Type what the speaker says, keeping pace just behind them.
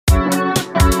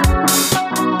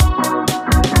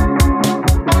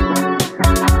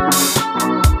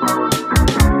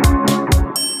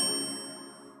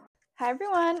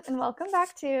everyone, and welcome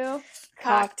back to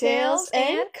Cocktails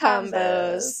and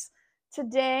Combos.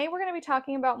 Today, we're going to be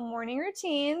talking about morning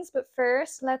routines, but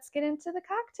first, let's get into the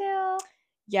cocktail.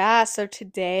 Yeah, so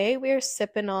today we are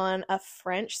sipping on a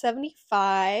French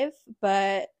 75,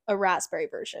 but a raspberry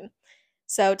version.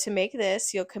 So to make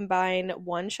this, you'll combine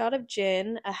 1 shot of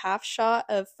gin, a half shot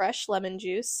of fresh lemon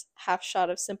juice, half shot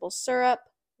of simple syrup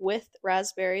with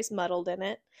raspberries muddled in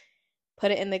it.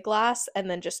 Put it in the glass and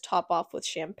then just top off with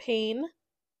champagne.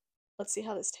 Let's see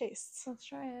how this tastes. Let's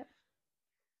try it.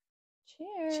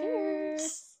 Cheers.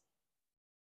 Cheers.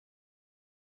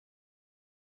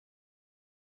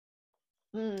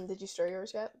 Did you stir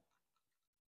yours yet?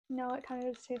 No, it kind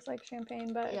of just tastes like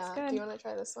champagne, but it's good. Do you want to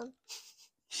try this one?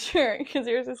 Sure, because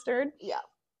yours is stirred? Yeah.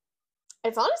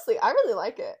 It's honestly, I really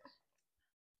like it.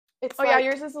 It's yeah,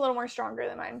 yours is a little more stronger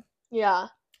than mine. Yeah.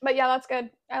 But yeah, that's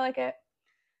good. I like it.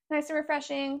 Nice and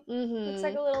refreshing. Mm-hmm. Looks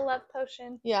like a little love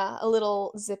potion. Yeah, a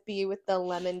little zippy with the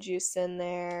lemon juice in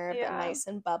there, Yeah. but nice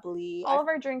and bubbly. All of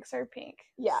our drinks are pink.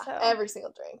 Yeah, so. Every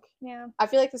single drink. Yeah. I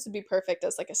feel like this would be perfect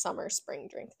as like a summer spring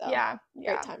drink though. Yeah.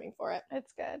 Great timing for it.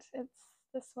 It's good.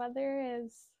 This weather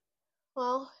is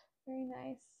very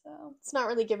nice. So it's not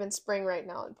really giving spring right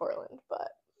now in Portland, but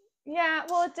yeah,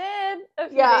 well it did a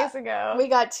few days ago. We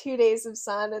got 2 days of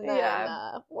sun and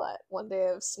then 1 day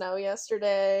of snow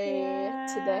yesterday. Yeah.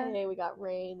 Today we got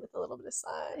rain with a little bit of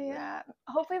sun. Yeah.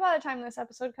 Hopefully by the time this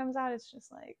episode comes out it's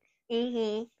just like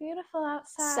beautiful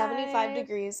outside. 75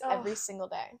 degrees every single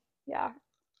day. Yeah.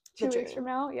 2 weeks from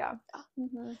now, yeah.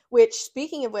 Mm-hmm. Which,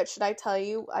 speaking of which, should I tell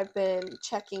you, I've been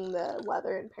checking the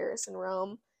weather in Paris and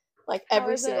Rome like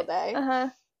every single day.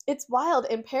 It's wild.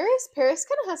 In Paris kind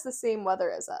of has the same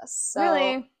weather as us. So,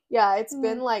 really? Yeah, it's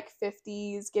been like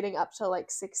 50s, getting up to like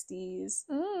 60s.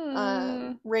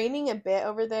 Raining a bit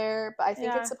over there, but I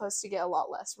think it's supposed to get a lot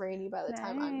less rainy by the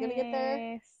time I'm gonna get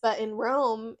there. But in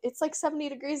Rome, it's like 70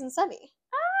 degrees and sunny.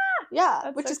 Yeah,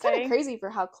 which is kind of crazy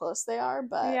for how close they are,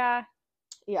 but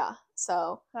yeah,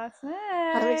 so that's nice.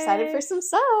 I'm excited for some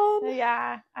sun.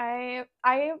 Yeah, I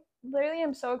literally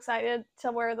am so excited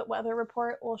to where the weather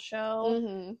report will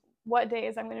show what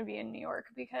days I'm going to be in New York,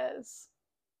 because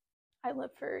I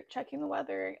live for checking the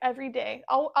weather every day.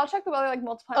 I'll check the weather like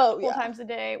multiple times a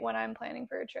day when I'm planning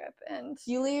for a trip. And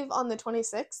you leave on the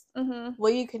 26th?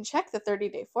 Well, you can check the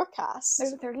 30-day forecast.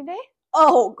 There's a 30-day?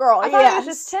 Oh, girl, I thought it was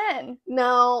just 10.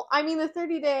 No, I mean the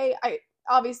 30-day,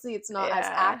 obviously it's not as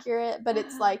accurate, but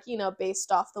it's like,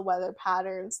 based off the weather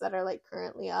patterns that are like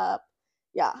currently up.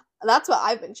 Yeah, that's what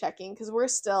I've been checking, because we're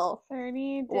still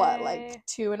 30 like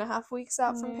 2.5 weeks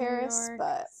out from Paris, York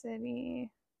but City.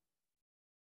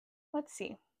 Let's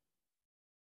see.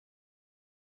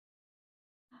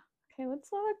 Okay, let's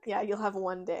look. Yeah, you'll have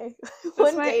 1 day.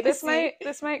 This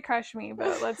might crush me,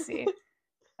 but let's see.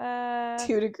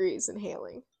 2 degrees and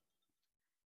hailing.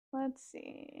 Let's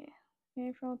see.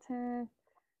 April 10th.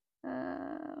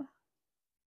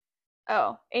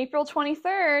 April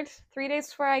 23rd, 3 days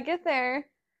before I get there,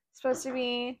 it's supposed to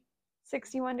be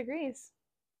 61 degrees.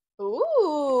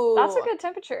 Ooh. That's a good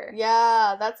temperature.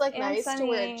 Yeah, that's like nice sunny. To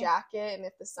wear a jacket, and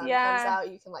if the sun comes out,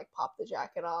 you can like pop the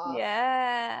jacket off.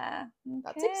 Yeah. Okay.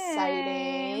 That's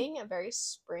exciting. A very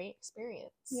spring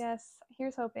experience. Yes,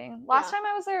 here's hoping. Last time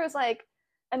I was there, it was like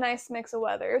a nice mix of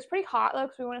weather. It was pretty hot though,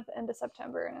 because we went at the end of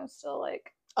September, and it was still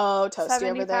like toasty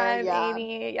over there. Yeah.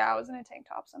 80. Yeah, I was in a tank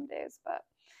top some days, but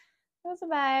it was a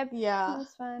vibe. Yeah. It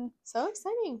was fun. So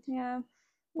exciting. Yeah.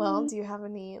 Well, do you have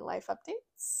any life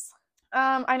updates?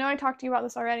 I know I talked to you about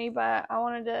this already, but I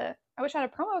wish I had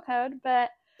a promo code,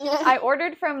 but I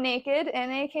ordered from Naked,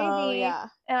 NAKD,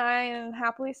 and I am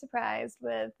happily surprised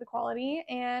with the quality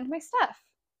and my stuff.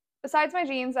 Besides my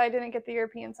jeans, I didn't get the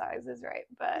European sizes right,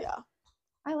 but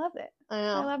I loved it. I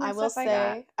know. I love my I will stuff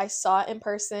say I saw it in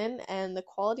person, and the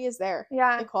quality is there.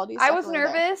 Yeah. The quality is I was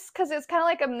nervous because it's kind of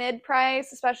like a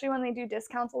mid-price, especially when they do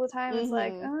discounts all the time. It's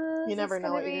like, you never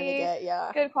know what you're going to get.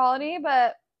 Yeah. Good quality,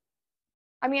 but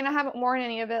I mean, I haven't worn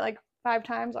any of it like 5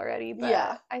 times already,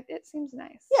 but it seems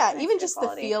nice. Yeah, nice, even just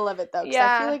quality. The feel of it though, because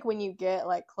I feel like when you get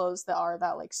like clothes that are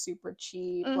that like super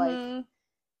cheap, like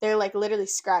they're like literally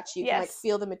scratchy. You can like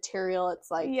feel the material. It's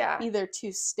like either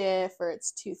too stiff or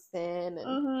it's too thin,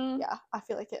 and I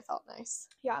feel like it felt nice.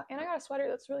 Yeah, and I got a sweater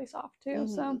that's really soft too,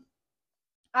 so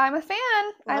I'm a fan.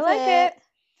 I Love like it.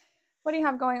 What do you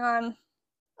have going on?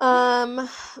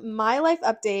 My life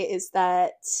update is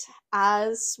that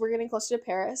as we're getting closer to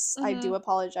Paris, I do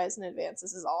apologize in advance.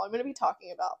 This is all I'm going to be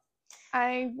talking about.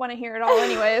 I want to hear it all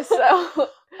anyways, so.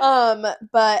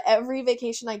 But every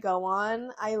vacation I go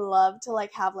on, I love to,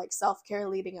 like, have, like, self-care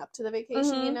leading up to the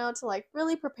vacation, you know, to, like,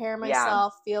 really prepare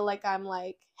myself, feel like I'm,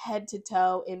 like, head to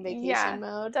toe in vacation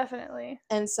mode. Definitely.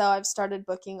 And so I've started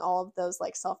booking all of those,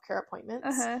 like, self-care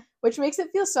appointments, which makes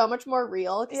it feel so much more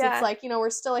real, because it's like, you know, we're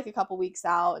still, like, a couple weeks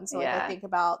out, and so, like, I think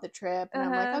about the trip, and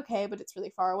I'm like, okay, but it's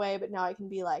really far away, but now I can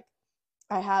be like,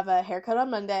 I have a haircut on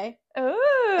Monday.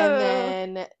 Ooh.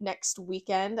 And then next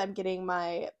weekend, I'm getting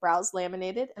my brows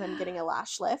laminated, and I'm getting a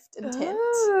lash lift and tint.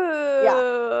 Ooh.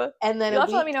 Yeah. And then you'll have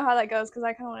to let me know how that goes, because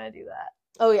I kind of want to do that.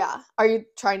 Oh, yeah. Are you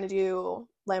trying to do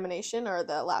lamination or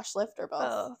the lash lift, or both?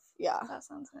 Both. Yeah. That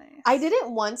sounds nice. I did it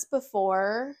once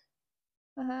before.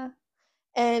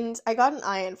 And I got an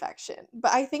eye infection,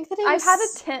 but I think that I've had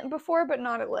a tint before, but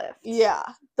not a lift. Yeah,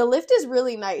 the lift is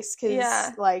really nice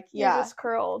because, like, you're just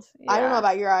curled. Yeah. I don't know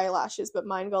about your eyelashes, but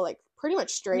mine go, like, pretty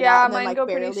much straight out, and then, like,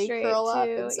 barely curl up.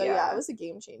 And so, yeah, it was a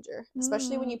game changer,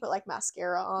 especially when you put, like,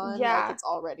 mascara on. Yeah, like, it's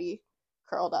already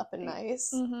curled up and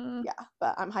nice. Yeah,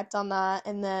 but I'm hyped on that.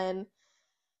 And then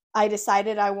I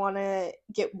decided I want to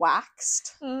get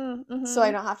waxed, so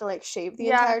I don't have to, like, shave the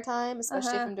entire time,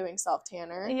 especially if I'm doing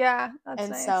self-tanner. Yeah, that's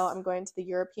and nice. So I'm going to the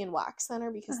European Wax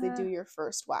Center because they do your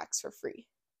first wax for free.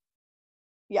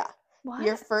 Yeah. What?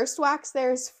 Your first wax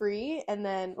there is free, and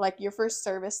then, like, your first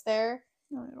service there,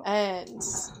 and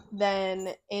then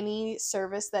any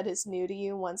service that is new to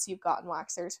you once you've gotten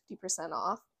wax there is 50%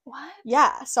 off. What?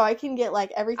 Yeah, so I can get,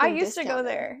 like, everything I used to go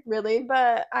there. Really?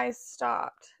 But I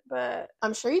stopped. But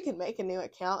I'm sure you can make a new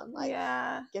account and, like,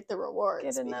 get the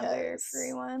rewards. Get another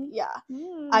free one. Yeah.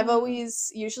 I've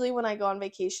always, usually when I go on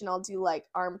vacation, I'll do, like,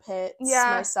 armpits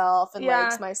myself and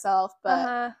legs myself,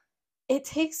 but it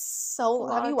takes so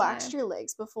long. Have you waxed your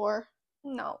legs before?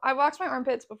 No, I waxed my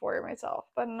armpits before myself,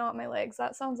 but not my legs.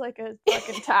 That sounds like a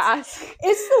fucking task.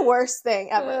 It's the worst thing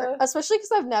ever, especially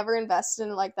because I've never invested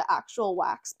in, like, the actual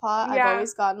wax pot. I've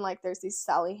always gotten, like, there's these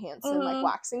Sally Hansen like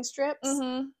waxing strips,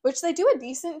 which they do a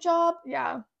decent job.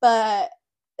 Yeah, but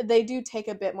they do take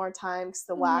a bit more time because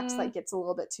the wax, like, gets a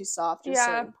little bit too soft at a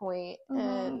certain point.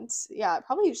 And it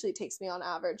probably usually takes me on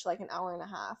average like an hour and a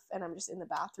half, and I'm just in the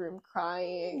bathroom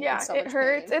crying. Yeah, so it much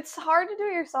hurts. pain. It's hard to do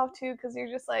it yourself too, because you're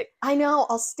just like, I know,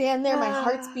 I'll stand there, my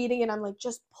heart's beating, and I'm like,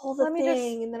 just pull the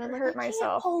thing, and then I'm like, hurt I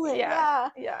myself. Can't pull it. Yeah.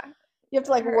 You have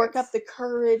to, like, work up the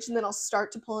courage, and then I'll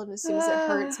start to pull it, and as soon as it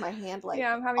hurts, my hand, like,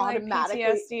 I'm having, automatically,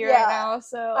 like, PTSD right now,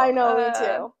 so I know, me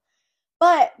too.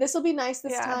 But this will be nice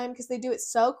this time because they do it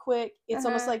so quick. It's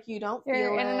almost like you don't feel it.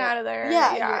 You're in and out of there.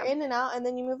 Yeah, you're in and out, and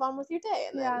then you move on with your day.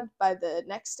 And then by the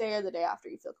next day or the day after,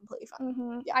 you feel completely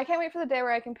fine. Yeah. I can't wait for the day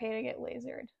where I can pay to get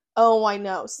lasered. Oh, I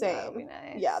know. Same. That would be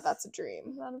nice. Yeah, that's a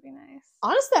dream. That would be nice.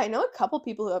 Honestly, I know a couple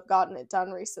people who have gotten it done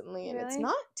recently, and it's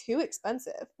not too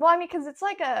expensive. Well, I mean, because it's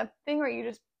like a thing where you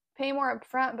just pay more up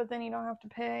front, but then you don't have to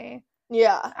pay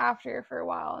after for a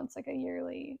while. It's like a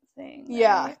yearly thing. Right?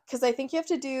 Yeah, because I think you have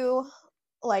to do,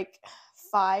 like,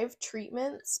 5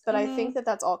 treatments, but I think that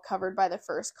that's all covered by the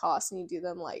first cost, and you do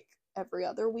them, like, every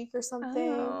other week or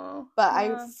something. But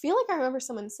I feel like I remember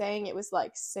someone saying it was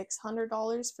like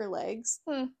 $600 for legs,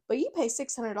 but you pay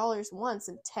 $600 once.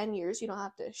 In 10 years you don't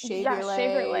have to shave your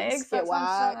legs, get waxed.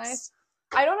 So nice.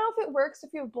 I don't know if it works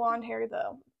if you have blonde hair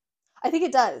though. I think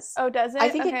it does. Oh, does it? I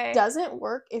think it doesn't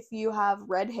work if you have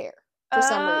red hair for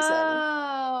some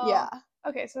reason. Yeah.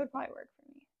 Okay, so it'd probably work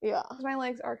for me. Yeah. Because my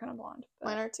legs are kind of blonde.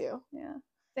 Mine are too. Yeah.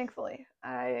 Thankfully.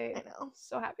 I know.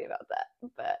 So happy about that.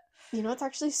 But you know what's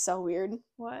actually so weird?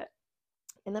 What?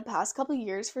 In the past couple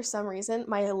years, for some reason,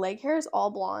 my leg hair is all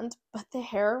blonde, but the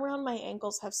hair around my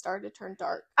ankles have started to turn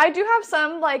dark. I do have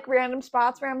some, like, random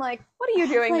spots where I'm like, what are you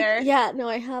doing there? Yeah, no,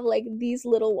 I have, like, these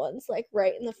little ones, like,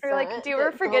 right in the front. Or, like, do you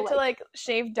ever forget to, like,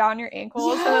 shave down your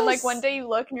ankles? Yes! And then, like, one day you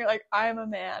look and you're like, I am a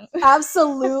man.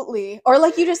 Absolutely. Or,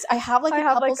 like, I have, like, a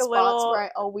couple like, spots where I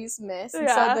always miss. And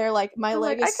so they're, like, my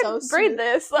leg is so smooth. I could braid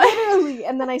this. Like, literally.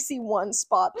 And then I see one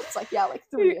spot that's, like, like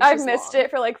 3 inches I've missed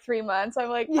it for, like, 3 months. I'm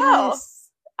like, oh.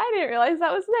 I didn't realize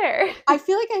that was there. I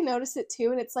feel like I noticed it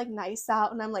too, and it's, like, nice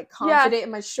out, and I'm, like, confident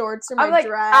in my shorts or my I'm, like,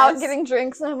 dress. out getting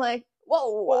drinks, and I'm like,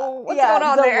 whoa, what's going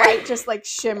on there? The light just, like,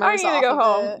 shimmers off. I need to go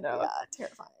home. It. No. Yeah,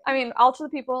 terrifying. I mean, all to the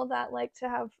people that like to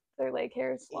have their leg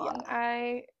hairs long.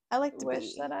 I like to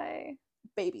wish that I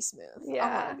baby smooth. Yeah.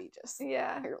 I want to be just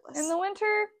hairless. In the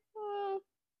winter,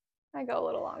 I go a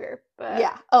little longer, but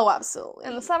yeah. Oh, absolutely.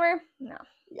 In the summer, no.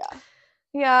 Yeah.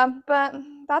 Yeah, but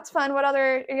that's fun. What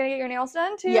other, you're gonna get your nails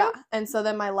done too? Yeah, and so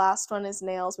then my last one is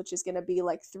nails, which is gonna be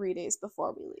like 3 days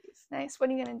before we leave. Nice. What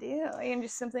are you gonna do? Are you gonna do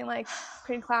something like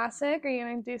pretty classic, or are you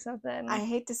gonna do something? I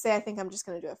hate to say, I think I'm just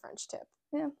gonna do a French tip.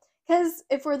 Yeah. Because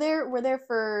if we're there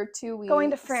for 2 weeks.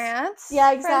 Going to France.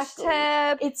 Yeah, exactly.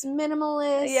 French tip. It's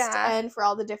minimalist. Yeah. And for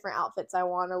all the different outfits I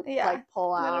want to like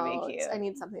pull out. That'll be cute. I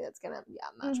need something that's gonna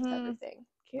match with everything.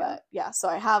 Cute. But yeah, so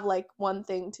I have like one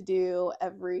thing to do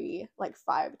every like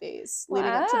 5 days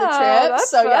leading up to the trip.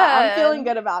 So fun. Yeah, I'm feeling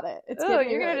good about it. It's you're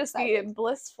really gonna just excited. be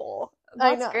blissful.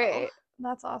 I know. Great.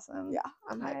 That's awesome. Yeah,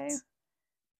 I'm hyped.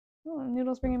 Oh,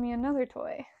 Noodle's bringing me another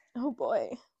toy. Oh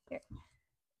boy. Here.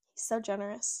 He's so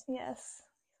generous. Yes.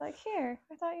 He's like, here,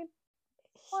 I thought you'd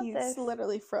want He's this.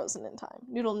 literally frozen in time.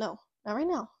 Noodle, no. Not right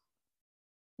now.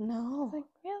 No. Like,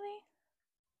 really?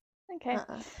 Okay.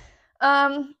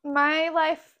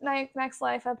 My next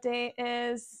life update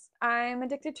is I'm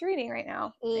addicted to reading right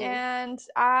now. And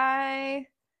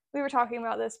we were talking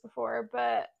about this before,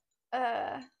 but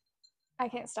I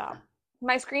can't stop.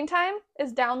 My screen time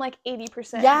is down like 80%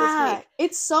 this week.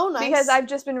 It's so nice. Because I've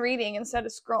just been reading instead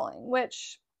of scrolling,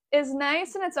 which is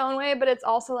nice in its own way, but it's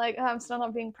also like, I'm still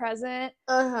not being present.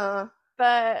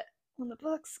 But when the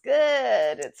book's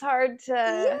good, it's hard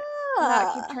to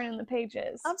not keep turning the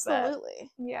pages.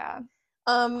 Absolutely. But, yeah.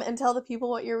 And tell the people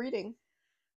what you're reading.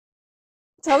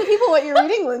 Tell the people what you're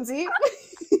reading, Lindsay.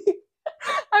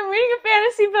 I'm reading a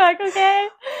fantasy book, okay?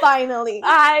 Finally.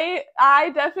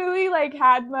 I definitely like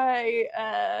had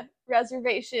my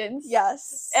reservations.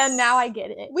 Yes. And now I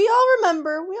get it. We all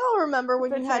remember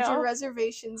when you had your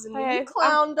reservations and you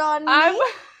clowned on me.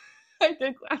 I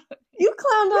did clown on you. You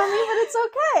clowned on me, but it's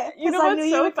okay. You know what's I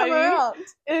knew you would come around.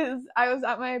 Is I was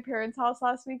at my parents' house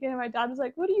last weekend and my dad was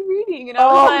like, "What are you reading?" And I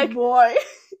was like, boy.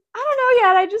 I don't know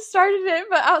yet. I just started it,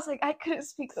 but I was like, I couldn't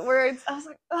speak the words. I was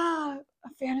like, a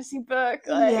fantasy book.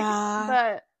 Like,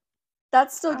 but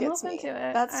that still gets me.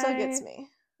 That still gets me.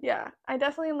 Yeah, I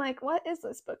definitely am like, what is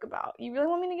this book about? You really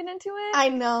want me to get into it? I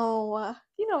know.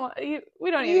 You don't want.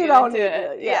 We don't need to get into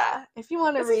it. Yeah. If you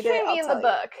want to read it, I'll in the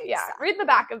book. You. Yeah, read the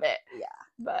back of it. Yeah.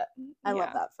 But I love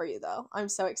that for you, though. I'm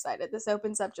so excited. This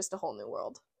opens up just a whole new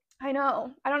world. I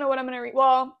know. I don't know what I'm going to read.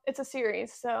 Well, it's a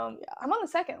series, so I'm on the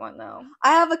second one, though.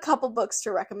 I have a couple books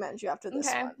to recommend you after this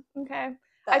one. Okay.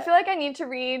 I feel like I need to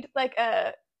read, like,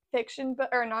 a fiction book,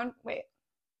 or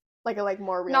like a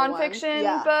more real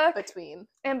nonfiction book.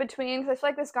 In between, because I feel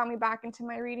like this got me back into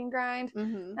my reading grind.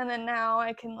 Mm-hmm. And then now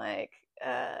I can, like,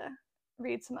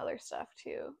 read some other stuff,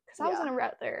 too. Because I was in a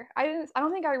rut there. I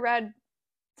don't think I read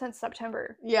since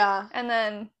September. Yeah. And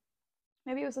then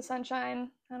maybe it was the sunshine.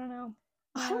 I don't know.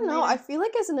 I don't know. I feel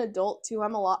like as an adult, too,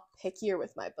 I'm a lot pickier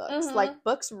with my books. Mm-hmm. Like,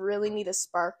 books really need to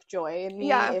spark joy in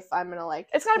me if I'm going to, like...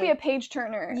 It's got to be a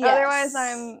page-turner. Yes. Otherwise,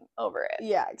 I'm over it.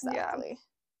 Yeah, exactly. Yeah.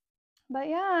 But,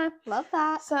 yeah. Love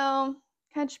that. So,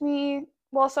 catch me...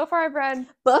 Well, so far I've read...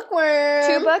 Bookworm!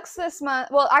 2 books this month.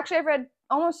 Well, actually, I've read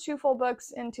almost 2 full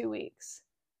books in 2 weeks.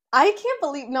 I can't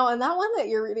believe... No, and that one that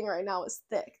you're reading right now is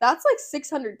thick. That's like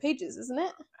 600 pages, isn't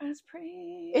it? It's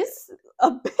pretty... It's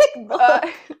a big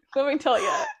book. Let me tell you.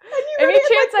 Any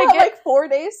chance I get... like 4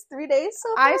 days? 3 days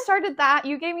so far? I started that.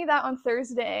 You gave me that on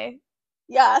Thursday.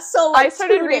 Yeah, so like I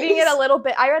started reading it a little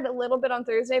bit. I read a little bit on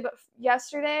Thursday, but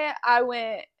yesterday I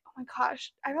went... Oh my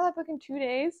gosh, I read that book in 2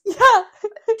 days. Yeah.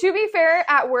 To be fair,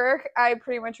 at work, I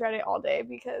pretty much read it all day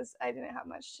because I didn't have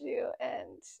much to do,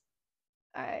 and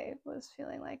I was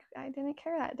feeling like I didn't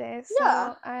care that day.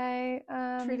 So I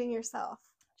treating yourself.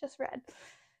 Just read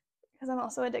because I'm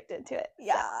also addicted to it.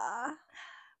 Yeah. So.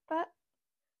 But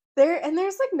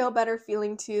there's like no better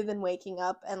feeling too than waking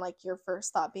up and like your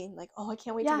first thought being like, oh, I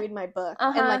can't wait to read my book,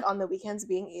 and like on the weekends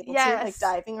being able to like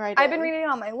diving right in. I've been reading it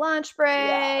on my lunch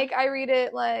break. I read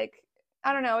it like,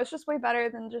 I don't know, it's just way better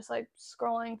than just like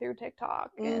scrolling through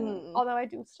TikTok. And although I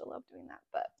do still love doing that,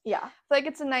 but I feel like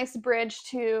it's a nice bridge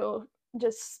to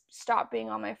just stop being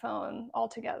on my phone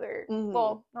altogether.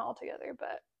 Well, not altogether,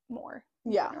 but more.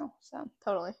 So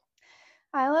totally.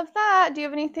 I love that. Do you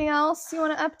have anything else you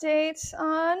want to update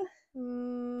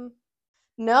on?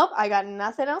 Nope, I got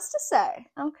nothing else to say.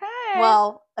 Okay.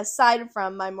 Well, aside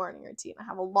from my morning routine, I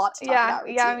have a lot to talk about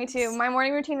routines. Yeah, me too. My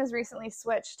morning routine has recently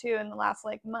switched too in the last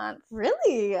like month.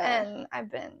 Really? And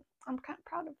I'm kind of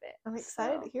proud of it. I'm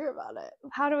excited to hear about it.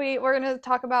 We're going to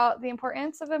talk about the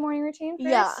importance of a morning routine first?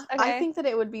 Yeah. Okay. I think that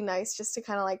it would be nice just to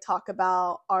kind of like talk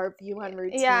about our view on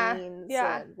routines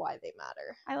and why they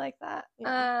matter. I like that.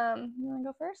 Yeah. You want to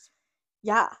go first?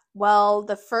 Yeah. Well,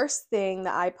 the first thing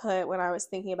that I put when I was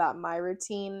thinking about my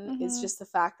routine is just the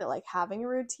fact that like having a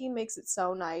routine makes it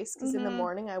so nice because in the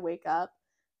morning I wake up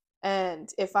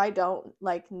and if I don't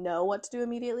like know what to do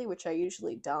immediately, which I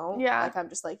usually don't, like I'm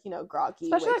just like, groggy.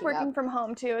 Especially like working from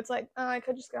home too. It's like, I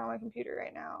could just get on my computer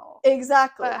right now.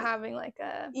 Exactly. But having like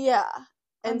a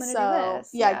And so,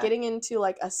 getting into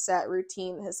like a set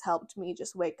routine has helped me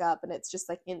just wake up, and it's just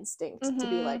like instinct to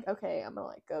be like, okay, I'm gonna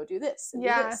like go do this and do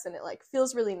this, and it like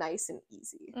feels really nice and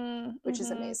easy, which is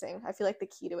amazing. I feel like the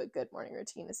key to a good morning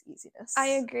routine is easiness. I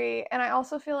agree. And I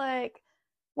also feel like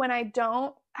when I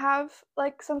don't have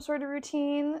like some sort of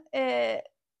routine,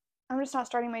 I'm just not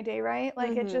starting my day right.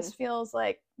 Like it just feels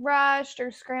like rushed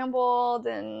or scrambled,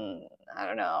 and I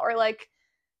don't know, or like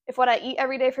if what I eat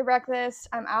every day for breakfast,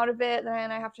 I'm out of it,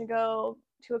 then I have to go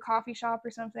to a coffee shop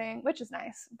or something, which is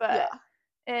nice. But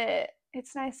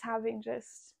it's nice having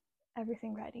just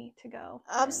everything ready to go.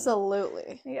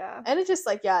 Absolutely. And it's just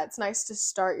like, it's nice to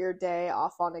start your day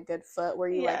off on a good foot where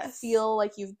you like feel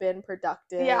like you've been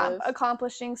productive. Yeah,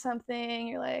 accomplishing something.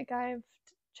 You're like, I've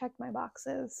checked my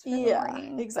boxes for the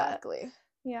morning. Exactly.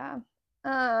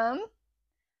 But,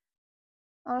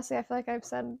 honestly, I feel like I've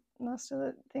said most of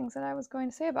the things that I was going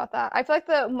to say about that. I feel like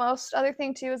the most other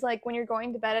thing too is like when you're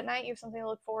going to bed at night, you have something to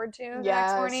look forward to the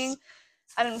next morning.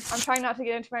 I'm trying not to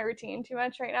get into my routine too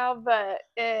much right now, but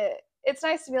it's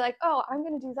nice to be like, oh, I'm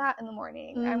gonna do that in the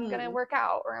morning. I'm gonna work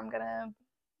out, or I'm gonna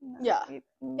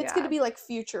it's good to be like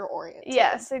future oriented.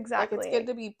 Yes, exactly. Like it's good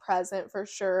to be present for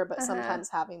sure, but sometimes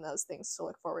having those things to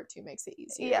look forward to makes it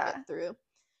easier to get through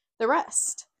the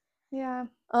rest. The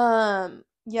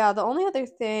only other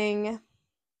thing,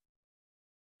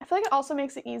 I feel like it also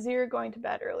makes it easier going to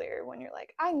bed earlier when you're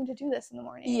like, I need to do this in the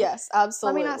morning. Yes,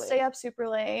 absolutely. Let me not stay up super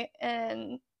late,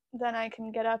 and then I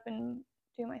can get up and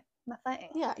do my thing.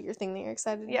 Yeah, your thing that you're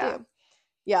excited to do.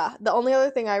 Yeah, the only other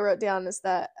thing I wrote down is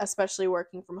that, especially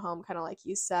working from home, kind of like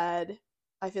you said,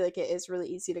 I feel like it is really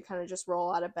easy to kind of just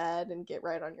roll out of bed and get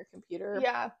right on your computer.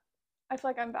 Yeah. I feel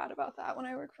like I'm bad about that when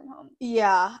I work from home.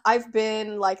 Yeah, I've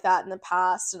been like that in the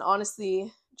past, and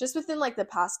honestly, just within like the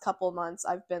past couple months,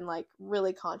 I've been like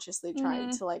really consciously trying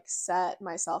to like set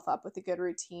myself up with a good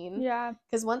routine. Yeah.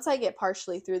 Because once I get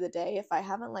partially through the day, if I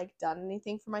haven't like done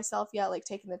anything for myself yet, like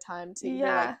taking the time to either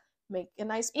like make a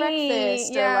nice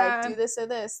breakfast or like do this or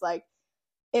this, like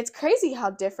it's crazy how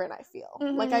different I feel.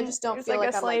 Like I just don't feel like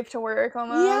a slave I'm like, to work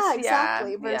almost. Yeah,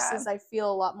 exactly. Versus I feel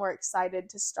a lot more excited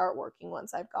to start working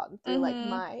once I've gotten through like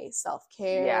my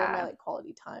self-care, my like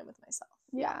quality time with myself.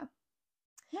 Yeah.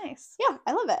 Nice. Yeah,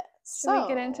 I love it. Should we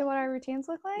get into what our routines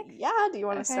look like? Yeah, do you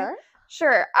want to start?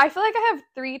 Sure. I feel like I have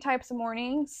 3 types of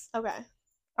mornings. Okay.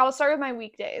 I'll start with my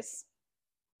weekdays,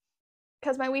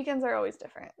 because my weekends are always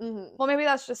different. Well, maybe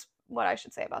that's just what I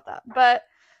should say about that. But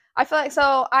I feel like,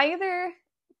 so I either,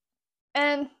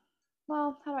 and,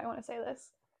 well, how do I want to say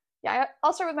this? Yeah,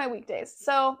 I'll start with my weekdays.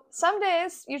 So some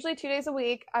days, usually 2 days a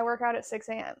week, I work out at 6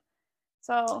 a.m.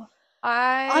 So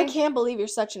I can't believe you're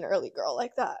such an early girl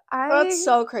like that. That's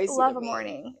so crazy. I love a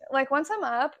morning. Like once I'm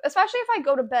up, especially if I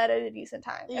go to bed at a decent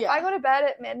time. If I go to bed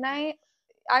at midnight,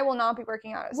 I will not be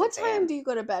working out at 6 What time do you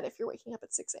go to bed if you're waking up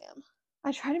at 6 a.m.?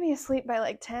 I try to be asleep by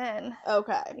like 10.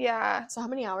 Okay. Yeah. So how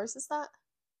many hours is that?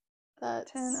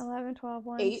 That's 10, 11, 12,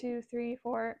 1, 8? 2, 3,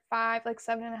 4, 5, like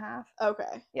 7.5.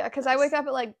 Okay. Yeah, because I wake up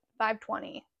at like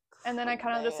 5:20, and then I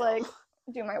kind of just like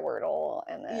do my Wordle,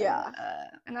 and then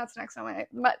and that's next time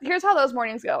but here's how those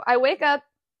mornings go. I wake up,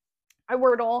 I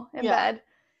Wordle in bed,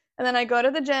 and then I go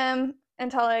to the gym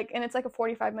until like, and it's like a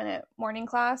 45-minute morning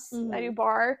class. I do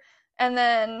bar, and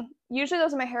then usually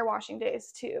those are my hair washing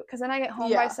days too, because then I get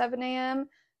home by 7 a.m.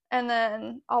 and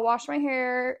then I'll wash my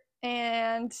hair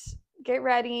and get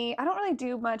ready. I don't really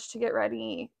do much to get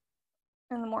ready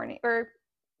in the morning, or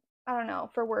I don't know,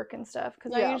 for work and stuff,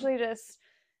 because I usually just...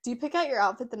 Do you pick out your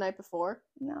outfit the night before?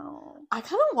 No. I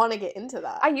kind of want to get into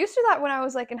that. I used to do that when I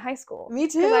was like in high school. Me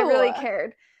too. Because I really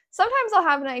cared. Sometimes I'll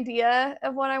have an idea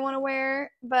of what I want to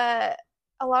wear, but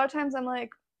a lot of times I'm like,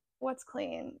 what's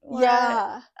clean?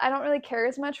 I don't really care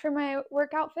as much for my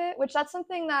work outfit, which that's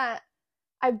something that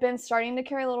I've been starting to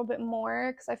care a little bit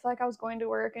more, because I feel like I was going to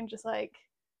work and just like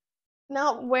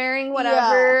not wearing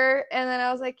whatever, and then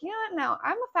I was like, you know what, no,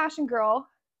 I'm a fashion girl.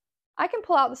 I can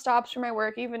pull out the stops for my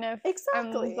work, even if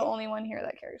I'm the only one here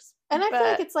that cares. And I feel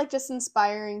like it's like just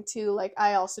inspiring to, like,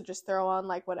 I also just throw on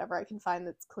like whatever I can find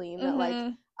that's clean, that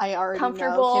like I already know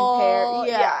can pair.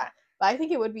 Yeah. But I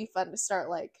think it would be fun to start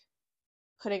like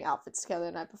putting outfits together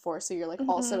the night before, so you're like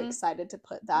also excited to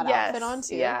put that outfit on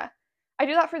too. Yeah. I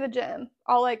do that for the gym.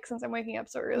 I'll like, since I'm waking up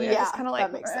so early, I just kind of like,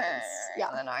 that makes sense. Yeah.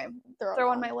 And then I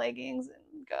throw on my leggings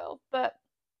and go. But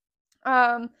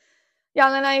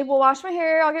and then I will wash my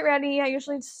hair. I'll get ready. I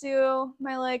usually just do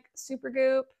my like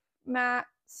Supergoop matte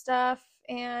stuff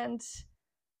and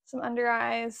some under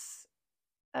eyes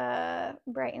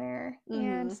brightener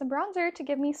and some bronzer to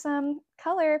give me some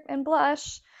color and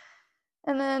blush.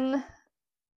 And then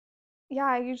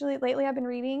lately I've been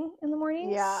reading in the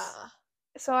mornings. Yeah.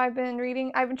 So I've been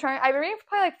reading for probably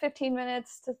like 15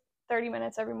 minutes to 30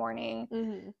 minutes every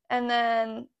morning. And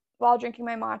then while drinking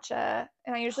my matcha,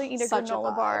 and I usually eat a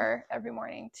granola bar every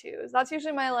morning too. So that's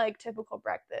usually my like typical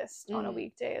breakfast on a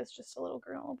weekday, is just a little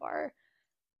granola bar.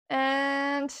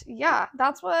 And yeah,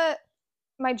 that's what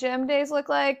my gym days look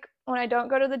like. When I don't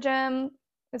go to the gym,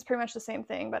 it's pretty much the same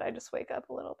thing, but I just wake up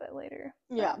a little bit later.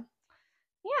 Yeah.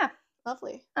 Yeah.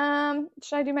 Lovely.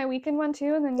 Should I do my weekend one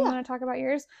too, and then you want to talk about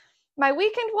yours? My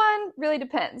weekend one really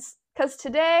depends. Because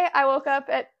today I woke up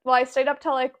I stayed up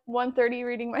till like 1:30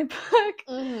 reading my book.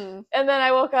 And then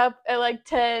I woke up at like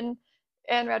 10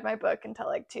 and read my book until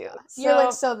like 2.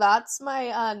 So that's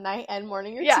my night and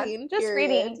morning routine. Yeah, just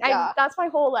reading. That's my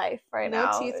whole life now.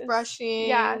 No teeth brushing.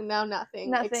 No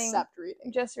nothing except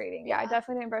reading. Just reading. Yeah, I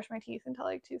definitely didn't brush my teeth until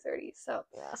like 2:30. So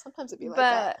yeah, sometimes it'd be like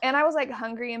that. And I was like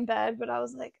hungry in bed, but I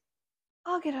was like,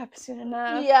 I'll get up soon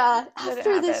enough. Yeah,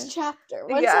 after this chapter.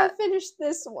 Once I finish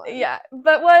this one. Yeah,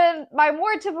 but when my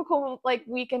more typical like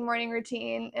weekend morning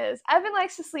routine is, Evan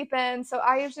likes to sleep in, so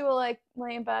I usually will like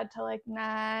lay in bed till like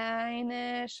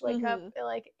 9ish, wake up at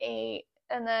like 8,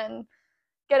 and then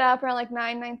get up around like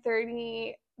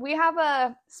 9:30. We have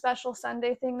a special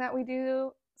Sunday thing that we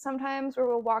do sometimes where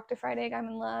we'll walk to Fried Egg I'm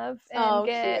in Love and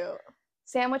get cute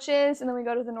sandwiches, and then we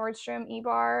go to the Nordstrom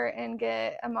E-Bar and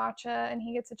get a matcha, and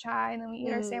he gets a chai, and then we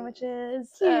eat our sandwiches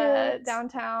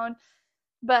downtown.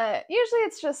 But usually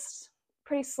it's just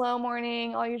pretty slow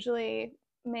morning. I'll usually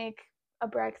make a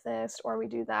breakfast, or we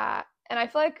do that. And I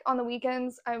feel like on the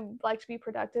weekends I like to be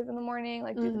productive in the morning,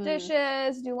 like do the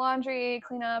dishes, do laundry,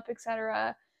 clean up,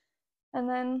 etc., and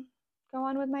then go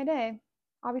on with my day.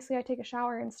 Obviously I take a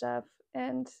shower and stuff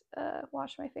and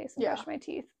wash my face and brush my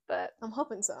teeth, but I'm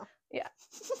hoping so. Yeah.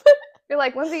 You're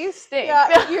like, Lindsay, you stink.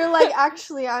 Yeah, you're like,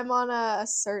 actually, I'm on a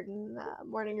certain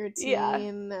morning routine.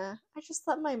 Yeah. I just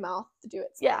let my mouth do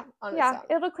its thing on its own.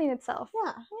 It'll clean itself.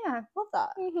 Yeah. Love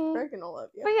that. Very granola of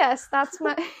you. But yes, that's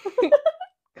my...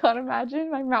 Can't imagine.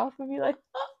 My mouth would be like...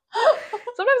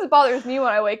 Sometimes it bothers me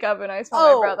when I wake up and I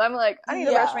smell my breath. I'm like, I need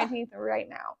to brush my teeth right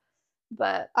now.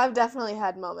 But I've definitely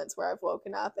had moments where I've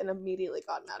woken up and immediately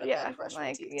gotten out of bed and brushed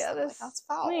my teeth. Yeah, that's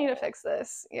foul. We need to fix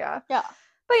this. Yeah. Yeah.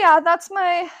 But yeah, that's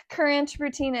my current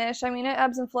routine-ish. I mean, it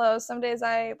ebbs and flows. Some days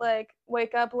I like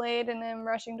wake up late and am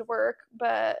rushing to work,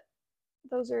 but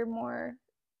those are more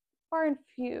far and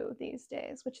few these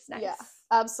days, which is nice. Yeah,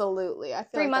 absolutely. I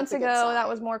feel 3 months ago that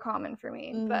was more common for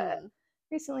me, but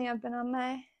recently I've been on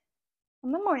my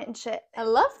morning shit. I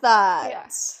love that. Yeah.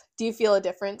 Do you feel a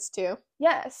difference too?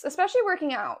 Yes, especially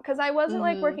working out, because I wasn't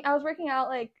like working. I was working out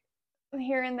like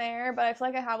here and there, but I feel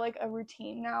like I have like a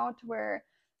routine now to where.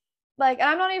 Like, and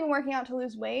I'm not even working out to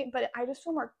lose weight, but I just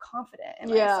feel more confident in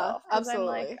myself. Yeah,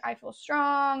 absolutely. I'm like, I feel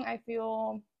strong. I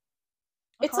feel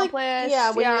accomplished. It's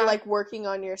like, when you're like working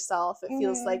on yourself, it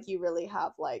feels like you really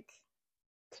have like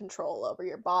control over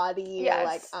your body. Yes. You're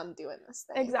like, I'm doing this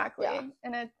thing. Exactly. Yeah.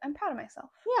 And I'm proud of myself.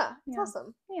 Yeah, it's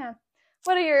awesome. Yeah.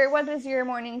 What does your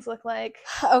mornings look like?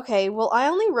 Okay, well, I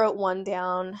only wrote one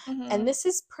down, and this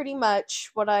is pretty much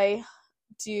what I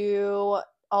do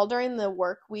all during the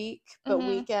work week, but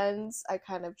weekends I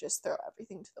kind of just throw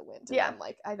everything to the wind. And I'm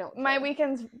like, I don't care. My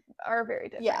weekends are very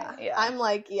different. Yeah. I'm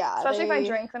like, especially if I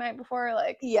drank the night before,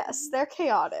 like. Yes, they're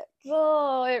chaotic.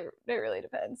 Well, it really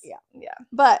depends. Yeah.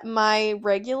 But my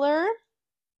regular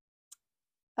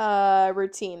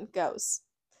routine goes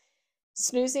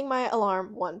snoozing my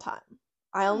alarm one time.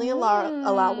 I only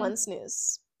allow one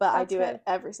snooze, but I do it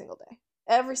every single day.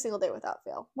 Every single day without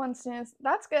fail. One snooze.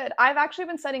 That's good. I've actually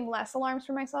been setting less alarms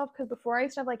for myself because before I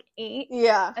used to have like 8.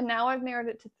 Yeah. And now I've narrowed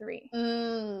it to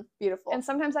 3. Beautiful. And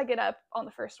sometimes I get up on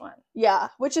the first one. Yeah,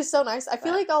 which is so nice. I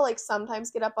feel like I'll like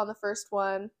sometimes get up on the first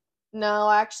one. No,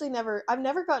 I actually I've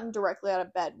never gotten directly out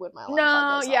of bed when my alarm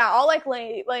clock goes off. I'll like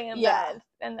lay in bed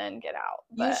and then get out.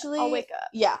 Usually I'll wake up.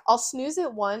 Yeah, I'll snooze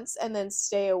it once and then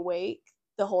stay awake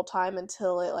the whole time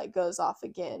until it like goes off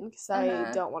again because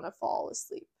I don't want to fall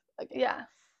asleep again.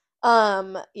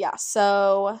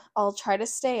 So I'll try to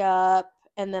stay up,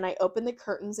 and then I open the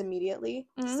curtains immediately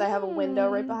because I have a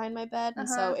window right behind my bed, and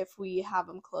so if we have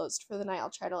them closed for the night, I'll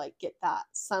try to like get that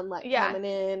sunlight coming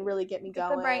in, really get me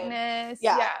going. The brightness.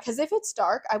 Because if it's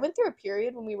dark, I went through a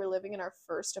period when we were living in our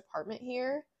first apartment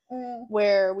here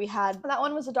where we had that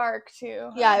one was dark too.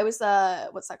 Yeah, it was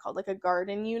what's that called, like a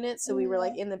garden unit, so we were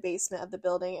like in the basement of the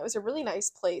building. It was a really nice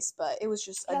place, but it was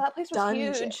just a that place was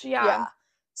dungeon. Huge. Yeah,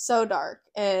 so dark,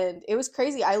 and it was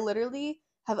crazy. I literally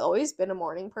have always been a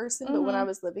morning person, but when I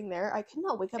was living there, I could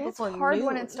not wake up before noon. It's hard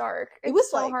when it's dark. It was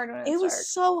so hard when it's dark. It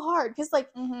was so hard because, like,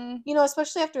 you know,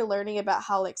 especially after learning about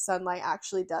how, like, sunlight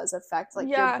actually does affect, like,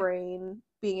 your brain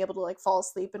being able to, like, fall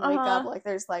asleep and wake up. Like,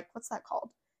 there's, like, what's that called?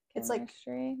 It's like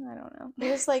chemistry. I don't know.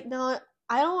 There's, like, no,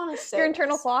 I don't want to say your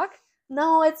internal clock.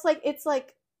 No, it's like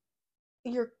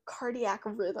your cardiac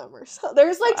rhythm or so.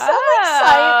 There's, like, some, like,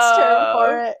 science term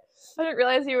for it. I didn't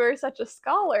realize you were such a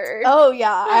scholar. Oh,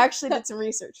 yeah. I actually did some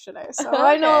research today, so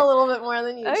I know a little bit more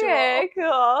than usual. Okay,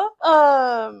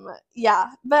 cool. Yeah.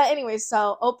 But anyway,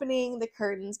 so opening the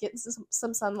curtains, getting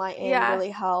some sunlight in really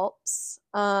helps.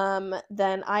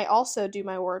 Then I also do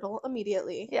my Wordle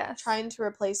immediately. Yes. Trying to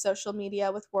replace social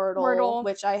media with Wordle.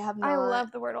 Which I have not. I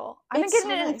love the Wordle. I've been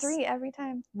getting it in 3 every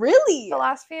time. Really? The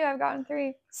last few I've gotten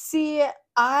 3. See,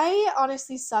 I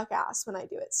honestly suck ass when I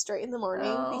do it straight in the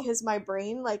morning because my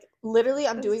brain, like, literally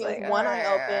I'm doing it with one eye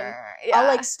open. I'll,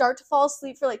 like, start to fall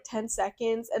asleep for, like, 10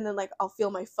 seconds and then, like, I'll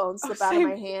feel my phone slip out of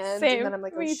my hands and then I'm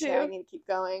like, oh shit, I need to keep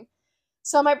going.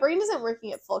 So my brain isn't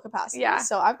working at full capacity. Yeah.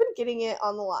 So I've been getting it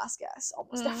on the last guess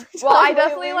almost every time. Well, I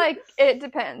definitely, like, it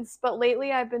depends. But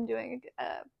lately I've been doing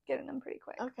getting them pretty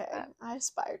quick. Okay. I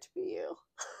aspire to be you.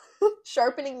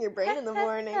 Sharpening your brain in the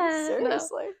morning.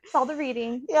 Seriously. No. It's all the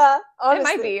reading. Yeah.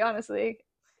 Honestly. It might be, honestly.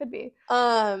 Could be.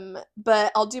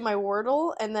 But I'll do my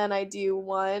Wordle and then I do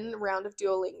 1 round of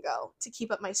Duolingo to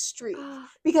keep up my streak.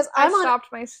 Because I stopped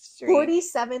my streak.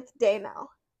 47th day now.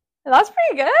 That's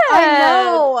pretty good. I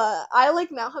know. I,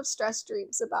 like, now have stress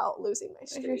dreams about losing my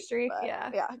streak. Your streak,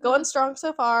 yeah. Going strong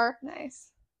so far.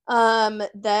 Nice.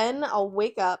 Then I'll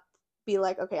wake up, be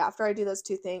like, okay, after I do those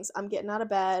 2 things, I'm getting out of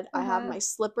bed. I have my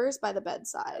slippers by the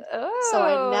bedside. So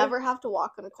I never have to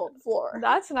walk on a cold floor.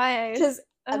 That's nice. Because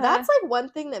that's, like, one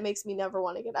thing that makes me never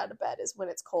want to get out of bed is when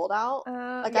it's cold out.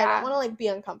 I don't want to, like, be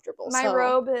uncomfortable. My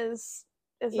robe is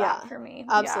that for me.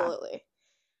 Absolutely.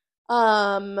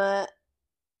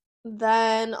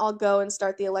 Then I'll go and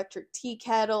start the electric tea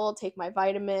kettle, take my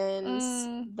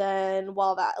vitamins. Then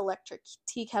while that electric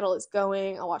tea kettle is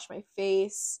going, I'll wash my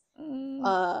face.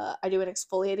 I do an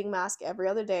exfoliating mask every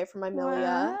other day for my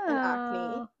milia and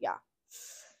acne. Yeah.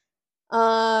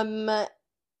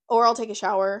 Or I'll take a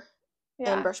shower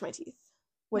and brush my teeth.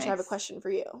 Which I have a question for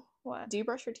you. What? Do you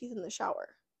brush your teeth in the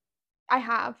shower? I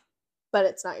have. But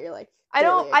it's not your, like, I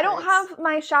don't have,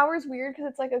 my shower's weird because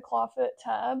it's like a clawfoot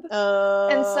tub.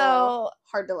 And so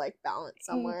hard to, like, balance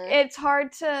somewhere. It's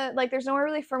hard to, like, there's nowhere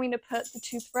really for me to put the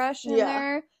toothbrush in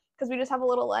there because we just have a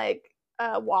little, like,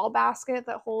 wall basket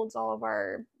that holds all of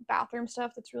our bathroom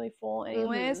stuff that's really full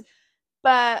anyways.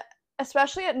 But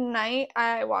especially at night,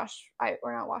 I brush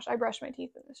my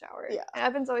teeth in the shower. Yeah. And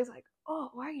Evan's always like, oh,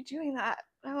 why are you doing that?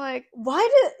 And I'm like,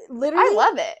 I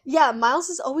love it. Yeah, Miles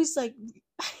is always like,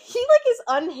 he, like, is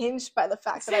unhinged by the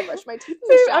fact that I brush my teeth in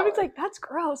the shower. I was like, that's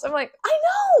gross. I'm like, I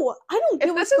know. I don't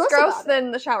get what's gross. If this is gross,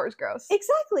 then the shower's gross.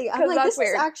 Exactly. I'm like, this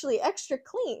is actually extra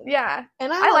clean. Yeah.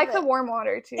 And I like the warm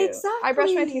water too. Exactly. I brush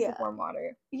my teeth with warm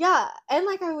water. Yeah. And,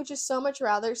 like, I would just so much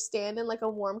rather stand in, like, a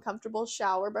warm, comfortable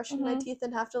shower brushing my teeth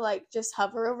than have to, like, just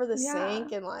hover over the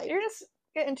sink and, like, you're just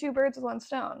getting 2 birds with 1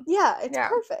 stone. Yeah, it's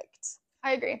perfect.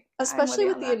 I agree. Especially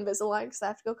with the Invisalign, because I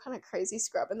have to go kind of crazy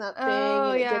scrubbing that thing,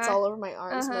 and it gets all over my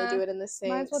arms when I do it in the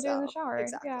sink. Might as well do it in the shower.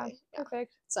 Exactly. Yeah,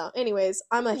 perfect. So, anyways,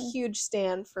 I'm a huge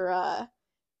stan for a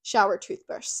shower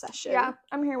toothbrush session. Yeah,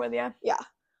 I'm here with you. Yeah.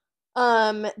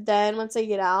 Then once I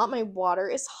get out, my water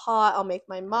is hot. I'll make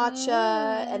my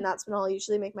matcha, and that's when I'll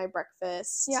usually make my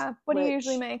breakfast. Yeah. What do you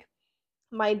usually make?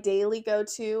 My daily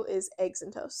go-to is eggs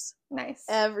and toast. Nice.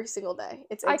 Every single day.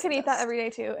 I could eat that every day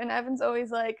too, and Evan's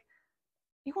always like,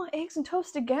 you want eggs and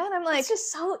toast again? I'm like, it's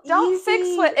just so easy. Don't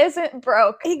fix what isn't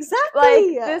broke.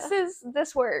 Exactly. Like,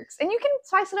 this works. And you can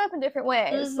spice it up in different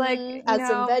ways. Like, add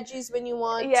some veggies when you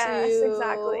want to. Yes,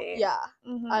 exactly. Yeah.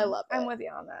 I love it. I'm with you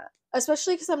on that.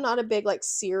 Especially because I'm not a big, like,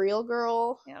 cereal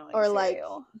girl. Yeah, I don't like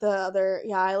cereal. Like the other,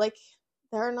 I like,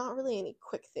 there are not really any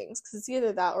quick things because it's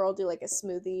either that or I'll do, like, a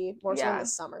smoothie more so in the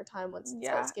summertime once it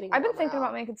starts getting I've been thinking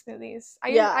about making smoothies.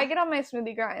 I get on my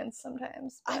smoothie grinds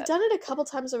sometimes. I've done it a couple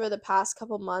times over the past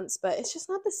couple months, but it's just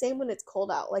not the same when it's cold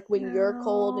out. Like, when you're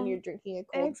cold and you're drinking a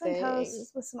cold thing. Eggs and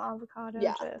toast with some avocado.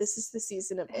 Yeah, this is the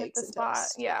season of eggs and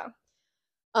toast. Yeah.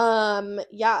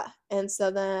 Yeah, and so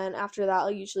then after that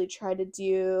I'll usually try to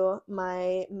do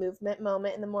my movement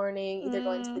moment in the morning, either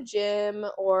going to the gym,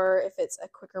 or if it's a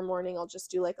quicker morning I'll just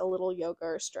do, like, a little yoga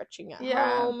or stretching at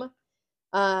home.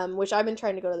 Which I've been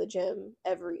trying to go to the gym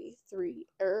every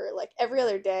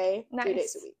other day, 3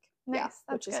 days a week. Nice.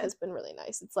 Which has been really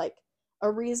nice. It's, like,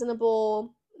 a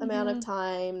reasonable amount of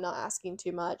time, not asking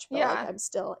too much, but like I'm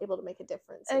still able to make a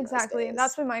difference. Exactly.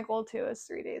 That's been my goal too, is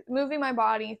 3 days. Moving my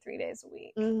body 3 days a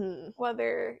week.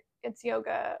 Whether it's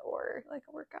yoga or like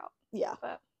a workout. Yeah.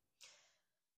 But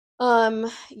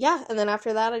yeah, and then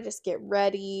after that I just get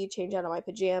ready, change out of my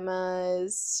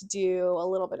pajamas, do a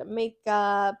little bit of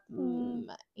makeup,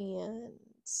 and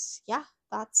yeah,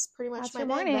 that's pretty much my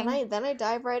morning. Then I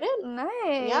dive right in. Nice.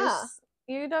 Yeah.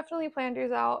 You definitely planned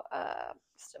yours out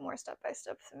more step by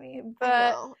step to me,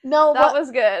 but that was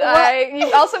good.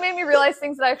 You also made me realize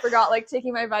things that I forgot, like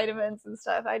taking my vitamins and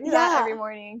stuff. I do that every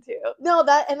morning too. No,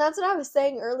 that's what I was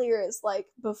saying earlier, is like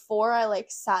before I like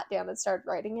sat down and started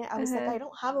writing it, I was like, I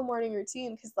don't have a morning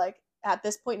routine, because like at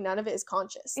this point none of it is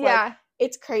conscious. Like,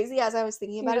 it's crazy. As I was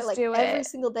thinking about it, like every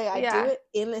single day I do it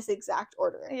in this exact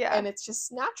order, and it's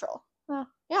just natural.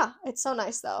 Yeah, it's so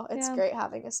nice though. It's great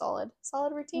having a solid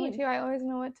routine. Me too. I always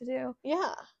know what to do.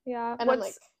 Yeah. And I'm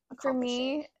like, for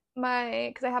me,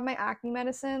 because I have my acne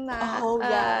medicine that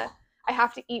I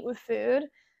have to eat with food,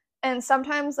 and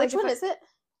sometimes like, which one is it?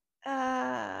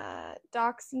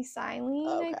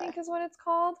 Doxycycline, I think is what it's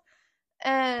called.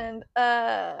 And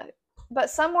but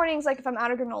some mornings, like if I'm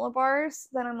out of granola bars,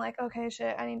 then I'm like, okay,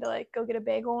 shit, I need to like go get a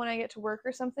bagel when I get to work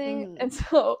or something. And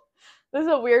so this is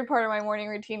a weird part of my morning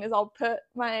routine, is I'll put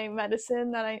my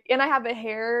medicine and I have a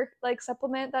hair like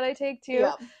supplement that I take too.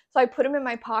 So I put them in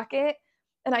my pocket,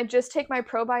 and I just take my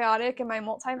probiotic and my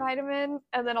multivitamin,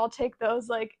 and then I'll take those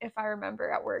like if I remember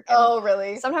at work. And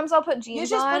really? Sometimes I'll put jeans on. You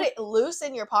just put it loose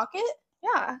in your pocket?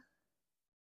 Yeah.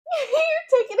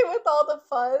 You're taking it with all the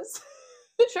fuzz.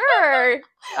 Sure.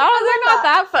 They're not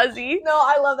that fuzzy. No,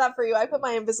 I love that for you. I put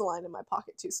my Invisalign in my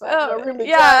pocket too, so I have no room to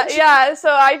judge. Yeah. So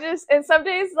I just, and some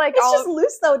days like it's just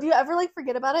loose though. Do you ever like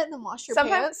forget about it and then wash your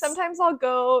pants? Sometimes I'll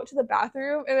go to the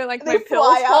bathroom and then like my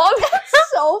pills fall. That's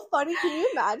so funny. Can you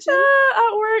imagine?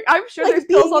 At work, I'm sure like, there's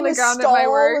pills on the ground at my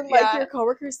work. And, like your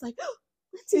coworkers like,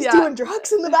 Lindsay's doing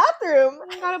drugs in the bathroom.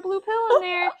 I got a blue pill in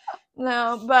there.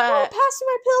 No, but pass me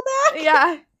my pill back.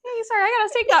 Yeah. Hey, sorry, I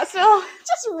gotta take that still.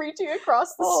 Just reaching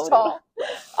across the stall.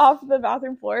 Off the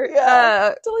bathroom floor.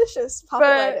 Yeah. Delicious. Pop it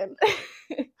right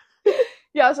in.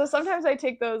 Yeah, so sometimes I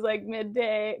take those like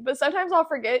midday, but sometimes I'll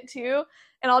forget too,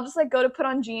 and I'll just like go to put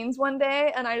on jeans one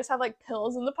day, and I just have like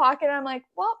pills in the pocket, and I'm like,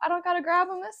 well, I don't gotta grab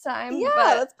them this time.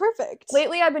 Yeah, that's perfect.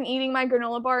 Lately I've been eating my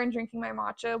granola bar and drinking my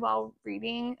matcha while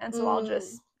reading, and so I'll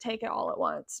just take it all at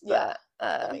once. But,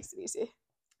 that makes it easy.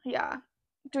 Yeah.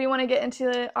 Do we want to get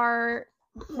into our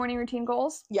morning routine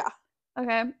goals? Yeah.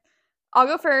 Okay. I'll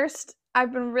go first.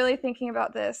 I've been really thinking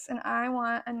about this, and I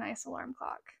want a nice alarm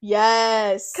clock.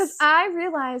 Yes. Because I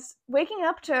realized waking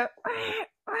up to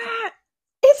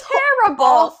it's terrible.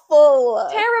 Awful.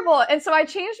 Terrible. And so I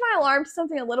changed my alarm to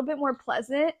something a little bit more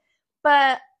pleasant,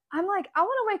 but I'm like, I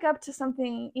want to wake up to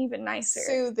something even nicer.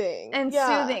 Soothing. And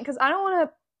soothing. Because I don't want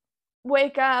to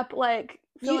wake up like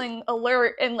feeling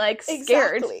alert and like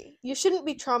scared. Exactly. You shouldn't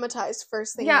be traumatized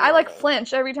first thing. Yeah, I like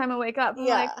flinch every time I wake up. I'm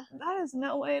like, that is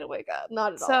no way to wake up.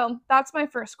 Not at all. So that's my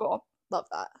first goal. Love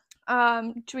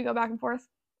that. Should we go back and forth?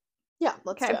 Yeah,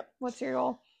 let's do it. What's your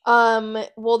goal?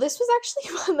 Well, this was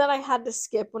actually one that I had to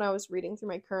skip when I was reading through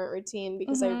my current routine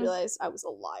because I realized I was a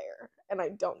liar and I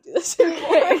don't do this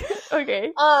anymore.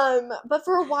 Okay. But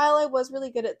for a while I was really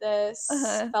good at this.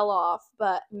 Fell off,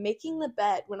 but making the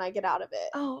bed when I get out of it.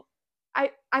 Oh, I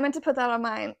meant to put that on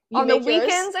mine. On the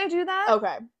weekends I do that.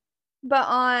 Okay. But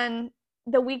on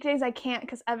the weekdays I can't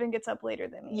because Evan gets up later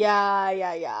than me.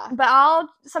 Yeah. But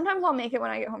sometimes I'll make it when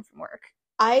I get home from work.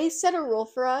 I set a rule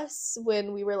for us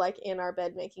when we were like in our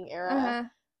bed making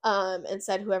era, and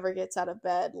said whoever gets out of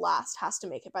bed last has to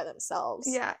make it by themselves.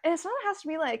 Yeah, and it's not has to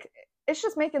be like, it's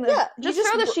just making the just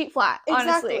throw the sheet flat.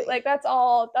 Honestly, exactly. Like that's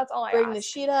all I bring ask. the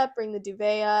sheet up, bring the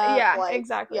duvet up. Yeah, like,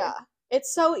 exactly. Yeah,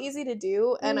 it's so easy to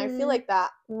do, and I feel like that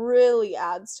really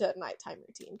adds to a nighttime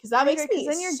routine because that makes me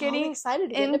then you're getting excited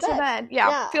to get into bed.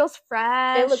 Yeah, it feels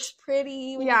fresh. It looks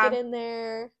pretty when you get in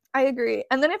there. I agree.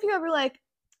 And then if you ever like,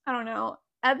 I don't know,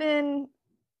 Evan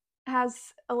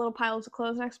has a little pile of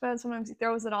clothes next to bed. Sometimes he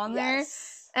throws it on there.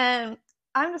 And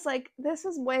I'm just like, this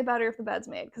is way better if the bed's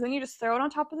made. Because then you just throw it on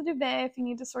top of the duvet if you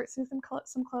need to sort through some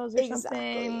clothes or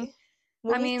something.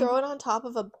 When you throw it on top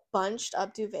of a bunched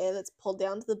up duvet that's pulled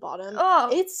down to the bottom,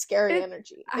 it's scary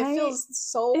energy. It feels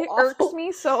so awful. It irks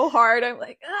me so hard. I'm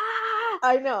like, ah!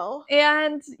 I know.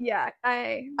 And yeah,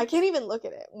 I can't even look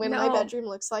at it. When my bedroom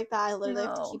looks like that, I literally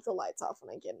have to keep the lights off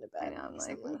when I get into bed. I know, I'm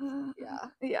like,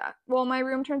 yeah. Well, my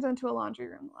room turns into a laundry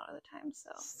room a lot of the time, so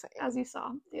as you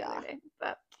saw the other day.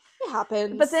 But it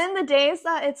happens. But then the days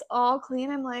that it's all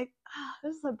clean, I'm like,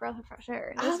 this is a breath of fresh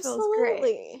air. This feels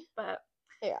great. But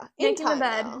Yeah. Making the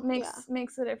bed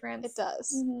makes a difference. It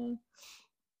does. Mm-hmm.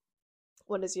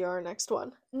 What is your next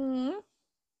one? Mm-hmm.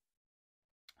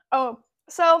 Oh,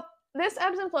 so this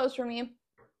ebbs and flows for me,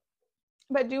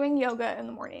 but doing yoga in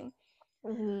the morning.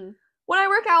 Mm-hmm. When I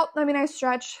work out, I mean, I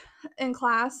stretch in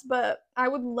class, but I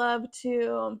would love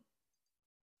to,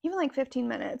 even like 15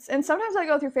 minutes. And sometimes I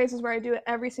go through phases where I do it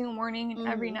every single morning and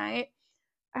every night.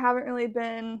 I haven't really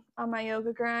been on my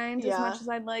yoga grind as much as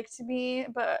I'd like to be,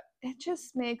 but it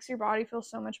just makes your body feel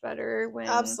so much better when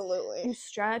you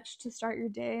stretch to start your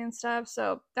day and stuff.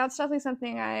 So that's definitely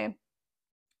something I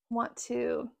want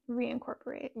to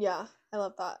reincorporate. Yeah, I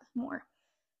love that. More.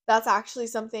 That's actually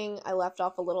something I left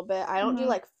off a little bit. I don't do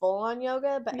like full on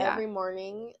yoga, but every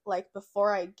morning, like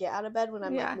before I get out of bed when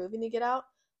I'm like moving to get out,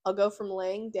 I'll go from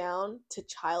laying down to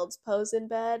child's pose in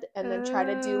bed and then try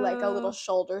to do like a little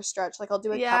shoulder stretch. Like I'll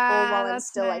do a couple while I'm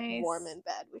still like warm in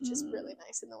bed, which is really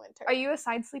nice in the winter. Are you a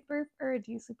side sleeper or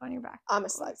do you sleep on your back? I'm a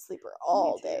side sleeper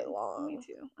all day long. Me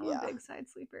too. I'm a big side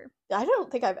sleeper. I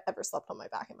don't think I've ever slept on my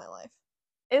back in my life.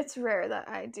 It's rare that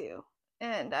I do.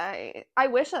 And I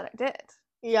wish that I did.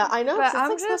 Yeah, I know. But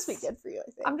it's supposed to be good for you,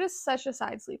 I think. I'm just such a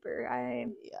side sleeper.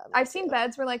 I've seen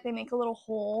beds where like they make a little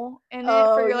hole in it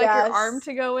for your your arm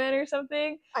to go in or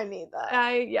something. I need that.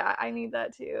 I need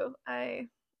that too. I'm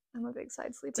a big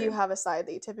side sleeper. Do you have a side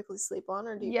that you typically sleep on,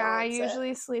 or do you? Yeah, I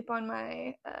usually sleep on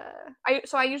my.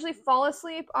 I usually fall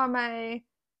asleep on my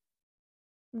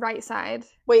right side.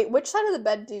 Wait, which side of the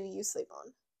bed do you sleep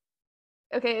on?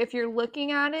 Okay, if you're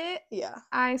looking at it,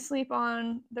 I sleep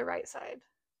on the right side.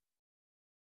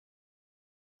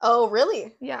 Oh,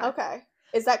 really? Yeah. Okay.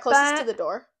 Is that closest to the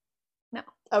door? No.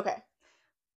 Okay.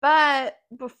 But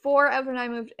before Evan and I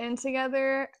moved in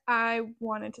together, I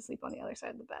wanted to sleep on the other side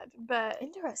of the bed. But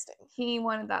interesting. He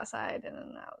wanted that side, and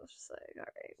then I was just like, all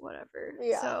right, whatever.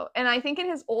 Yeah. So, and I think in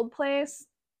his old place,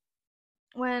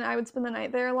 when I would spend the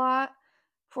night there a lot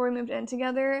before we moved in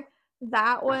together,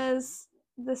 that was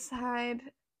the side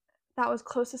that was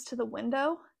closest to the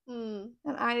window. And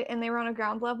they were on a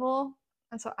ground level.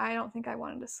 And so I don't think I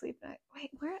wanted to sleep in it.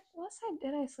 Wait, what side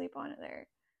did I sleep on there?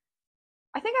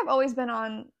 I think I've always been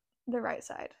on the right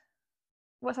side.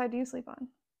 What side do you sleep on?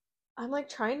 I'm like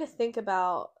trying to think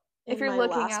about if you're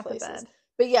looking at the bed.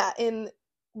 But yeah,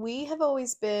 we have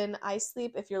always been, I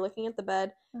sleep, if you're looking at the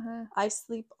bed, I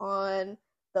sleep on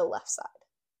the left side.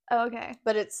 Oh, okay.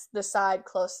 But it's the side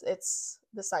closest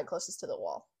to the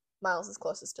wall. Miles is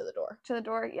closest to the door. To the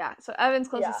door, yeah. So Evan's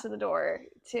closest to the door,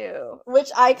 too. Which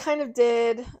I kind of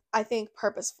did, I think,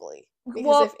 purposefully.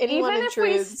 Because if anyone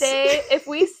intrudes... if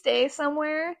we stay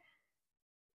somewhere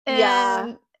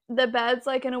and the bed's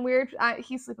like in a weird...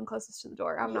 he's sleeping closest to the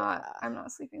door. I'm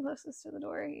not sleeping closest to the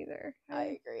door either.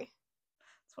 I agree.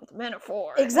 That's what the men are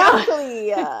for. Exactly,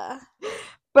 yeah.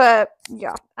 But,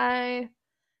 yeah. I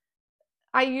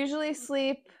usually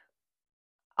sleep...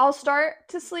 I'll start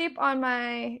to sleep on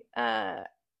my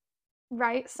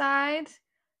right side,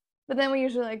 but then we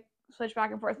usually like switch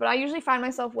back and forth. But I usually find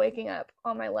myself waking up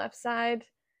on my left side,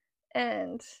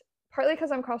 and partly because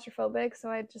I'm claustrophobic, so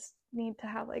I just need to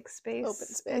have like open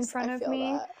space in front of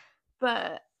me. That.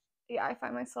 But yeah,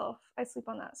 I sleep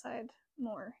on that side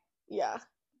more. Yeah.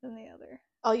 Than the other.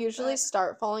 I'll usually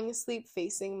start falling asleep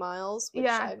facing Miles, which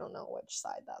I don't know which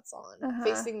side that's on.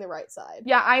 Facing the right side.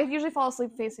 Yeah, I usually fall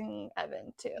asleep facing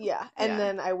Evan, too. Yeah, and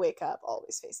then I wake up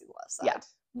always facing the left side.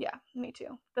 Yeah, me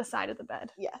too. The side of the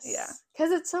bed. Yes. Yeah.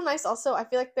 Because it's so nice. Also, I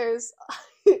feel like there's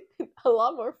a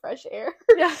lot more fresh air.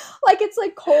 Yeah. Like, it's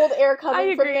like cold air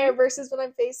coming from there versus when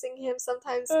I'm facing him.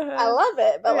 Sometimes I love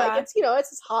it, but like, it's, it's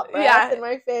his hot breath in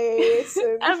my face.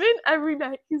 And... Evan, every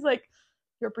night, he's like,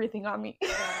 you're breathing on me.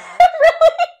 Really?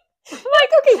 I'm like,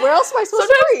 okay, where else am I supposed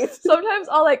to breathe? Sometimes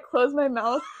I'll like close my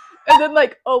mouth and then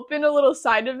like open a little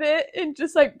side of it and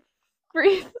just like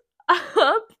breathe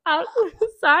up out the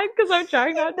side because I'm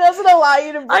trying not. It doesn't allow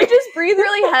you to breathe. I just breathe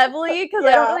really heavily because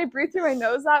I don't really breathe through my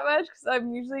nose that much because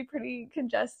I'm usually pretty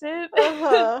congested.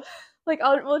 Like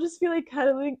we'll just be like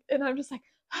cuddling and I'm just like.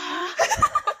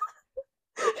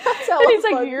 And he's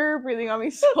like, you're breathing on me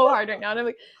so hard right now, and I'm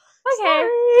like. Okay,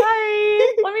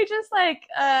 sorry. Let me just like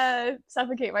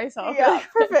suffocate myself. Yeah,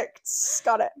 perfect.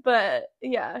 Got it. But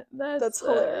yeah, that's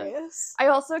hilarious. I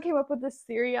also came up with this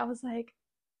theory. I was like,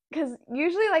 because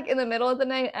usually like in the middle of the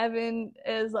night, Evan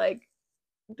is like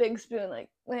big spoon like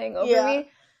laying over me,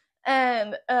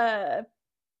 and I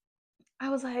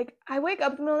was like, I wake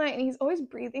up in the middle of the night and he's always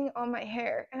breathing on my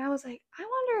hair, and I was like, I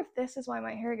wonder if this is why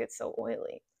my hair gets so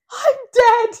oily. I'm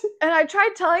dead. And I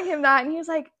tried telling him that, and he was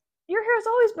like. Your hair's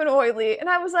always been oily. And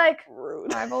I was like,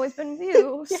 rude. I've always been with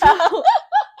you. So.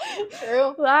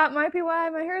 True. That might be why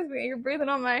my hair is weird. You're breathing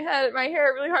on my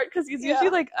hair really hard because he's usually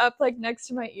like up like next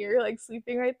to my ear, like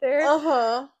sleeping right there.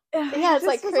 Yeah, it's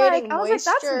like creating moisture. I was like,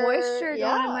 that's moisture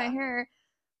going in my hair.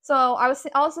 So I was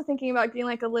also thinking about getting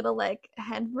like a little like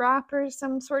head wrap or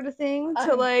some sort of thing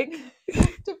to like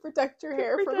to protect your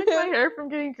hair my hair from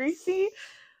getting greasy.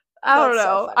 I don't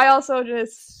know. So I also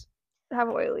just have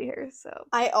oily hair, so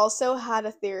I also had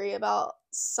a theory about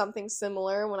something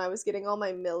similar when I was getting all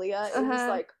my milia. It was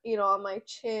like, you know, on my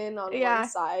chin on one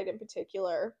side in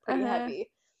particular, pretty heavy.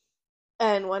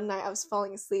 And one night I was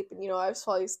falling asleep, and, you know,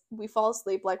 we fall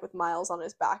asleep, like, with Miles on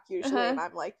his back, usually, and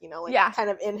I'm, like, you know, like, kind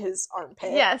of in his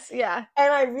armpit. Yes, yeah.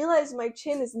 And I realized my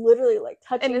chin is literally, like,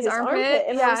 touching his armpit,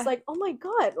 and I was like, oh, my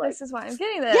God. Like, this is why I'm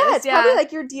getting this. Yeah, it's probably,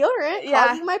 like, your deodorant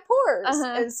clogging my pores.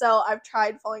 And so I've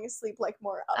tried falling asleep, like,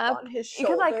 more up on his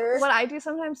shoulder. Because, like, what I do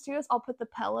sometimes, too, is I'll put the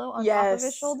pillow on top of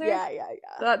his shoulder. Yeah.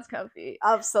 So that's comfy.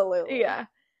 Absolutely. Yeah.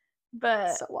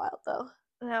 But... so wild, though.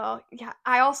 No, yeah.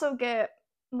 I also get...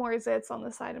 more zits on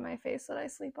the side of my face that I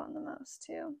sleep on the most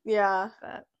too. Yeah.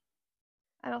 But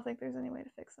I don't think there's any way to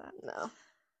fix that. No.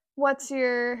 What's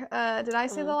your did I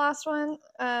say the last one?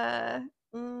 How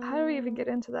do we even get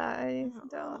into that? I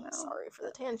don't know. Sorry for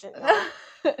the tangent.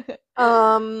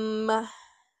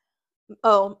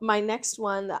 Oh, my next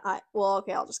one that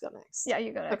okay, I'll just go next. Yeah,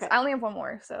 you go next. Okay. I only have one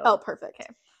more, so Oh, perfect.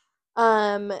 Okay.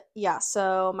 Yeah,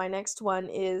 so my next one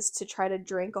is to try to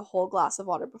drink a whole glass of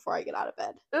water before I get out of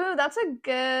bed. Ooh, that's a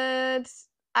good...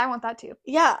 I want that too.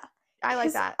 Yeah. I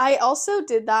like that. I also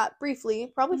did that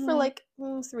briefly, probably for like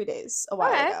 3 days a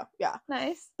while ago. Yeah.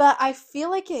 Nice. But I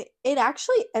feel like it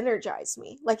actually energized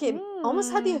me. Like it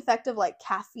almost had the effect of like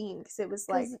caffeine because it was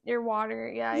like your water,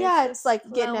 yeah, it's like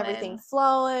getting everything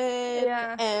flowing.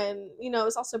 Yeah. And you know, it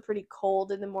was also pretty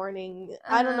cold in the morning.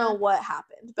 I don't know what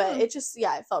happened, but it just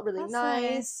it felt really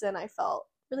nice and I felt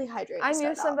really hydrated. I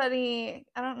knew somebody,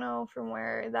 I don't know from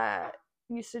where, that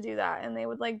used to do that, and they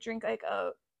would like drink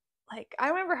I don't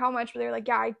remember how much, but they were like,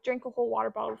 yeah, I drank a whole water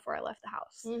bottle before I left the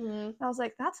house. And I was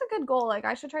like, that's a good goal. Like,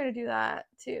 I should try to do that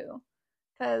too,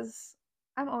 because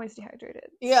I'm always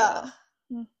dehydrated. Yeah.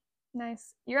 So.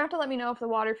 Nice. You're gonna have to let me know if the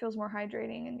water feels more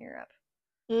hydrating in Europe.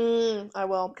 I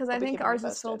will. Because I think ours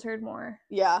is filtered more.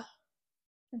 Yeah.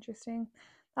 Interesting.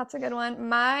 That's a good one.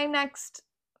 My next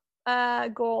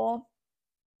goal,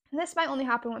 and this might only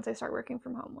happen once I start working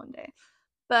from home one day,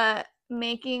 but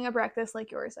making a breakfast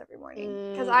like yours every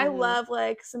morning, because I love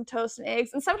like some toast and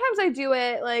eggs, and sometimes I do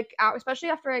it like out, especially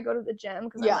after I go to the gym,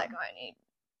 because I'm like, oh, I need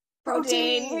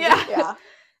protein. Yeah.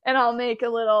 And I'll make a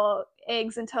little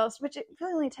eggs and toast, which it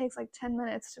really only takes like 10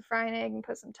 minutes to fry an egg and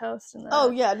put some toast in the... Oh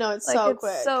yeah, no, it's like, so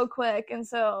quick. It's so quick, and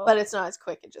so... But it's not as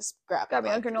quick, it just grab me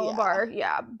a granola bar,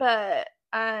 but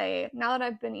now that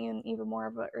I've been eating even more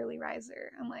of an early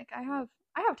riser, I'm like, I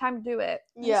have time to do it.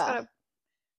 I just gotta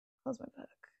close my book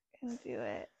and do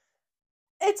it.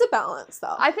 It's a balance,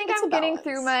 though. I think I'm getting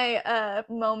through my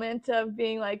moment of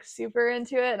being like super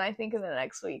into it, and I think in the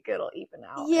next week it'll even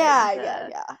out.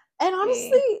 Yeah. And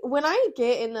honestly, when I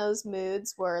get in those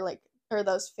moods where like, or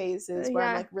those phases where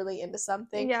I'm like really into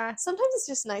something, sometimes it's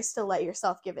just nice to let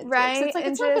yourself give into it. It's like,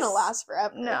 it's not gonna last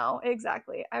forever. No,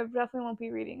 exactly. I definitely won't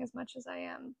be reading as much as I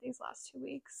am these last 2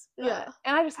 weeks. Yeah.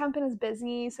 And I just haven't been as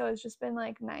busy, so it's just been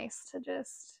like nice to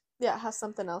just... have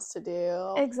something else to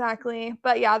do. Exactly.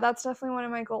 But yeah, that's definitely one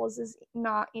of my goals, is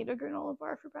not eat a granola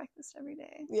bar for breakfast every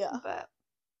day. Yeah. But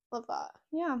love that.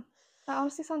 Yeah. That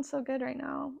honestly sounds so good right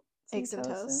now. Eggs and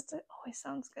toast. It always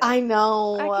sounds good. I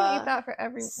know. I can eat that for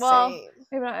every... Same. Well,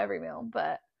 maybe not every meal,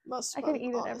 but most I could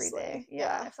eat it every day.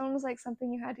 Yeah. If someone was like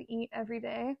something you had to eat every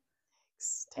day,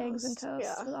 eggs and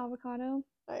toast with avocado.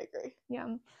 I agree.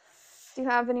 Yeah. Do you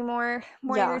have any more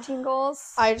morning routine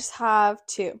goals? I just have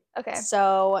 2. Okay.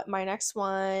 So my next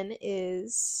one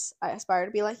is, I aspire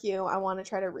to be like you. I want to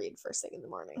try to read first thing in the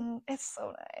morning. It's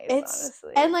so nice,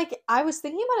 honestly. And like, I was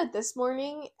thinking about it this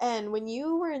morning, and when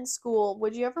you were in school,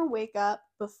 would you ever wake up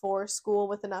before school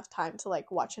with enough time to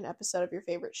like watch an episode of your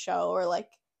favorite show, or like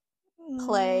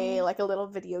play like a little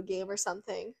video game or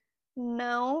something?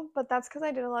 No, but that's because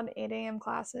I did a lot of 8 a.m.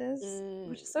 classes,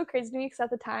 which is so crazy to me, because at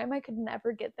the time I could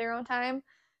never get there on time,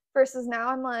 versus now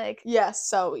I'm like...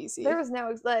 so easy. There was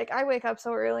no... Like, I wake up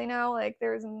so early now, like,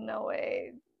 there's no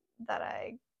way that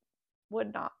I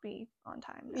would not be on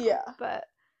time now. Yeah. But,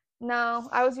 no,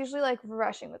 I was usually, like,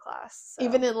 rushing the class. So.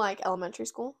 Even in, like, elementary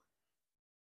school?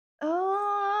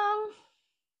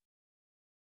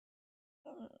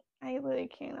 I literally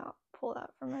cannot pull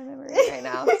that from my memory right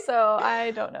now, so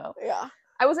I don't know. Yeah.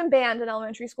 I was in band in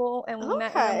elementary school, and we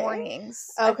met in the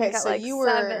mornings. Okay, so like you were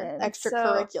 7,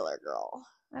 extracurricular girl.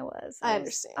 I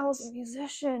understand. I was a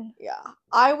musician. Yeah.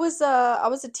 I was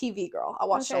a TV girl. I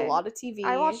watched a lot of TV.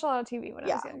 I watched a lot of TV when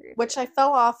I was younger. Which I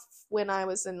fell off when I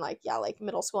was in like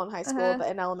middle school and high school, but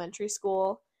in elementary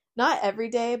school, not every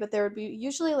day, but there would be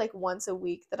usually like once a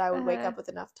week that I would wake up with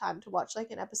enough time to watch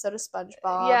like an episode of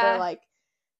SpongeBob or like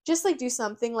just like do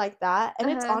something like that. And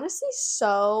it's honestly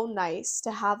so nice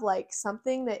to have like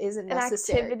something that isn't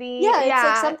necessary. An activity. Yeah, it's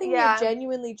like something you're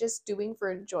genuinely just doing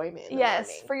for enjoyment.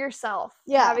 Yes, for yourself.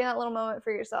 Yeah. Having that little moment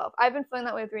for yourself. I've been feeling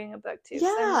that way with reading a book too.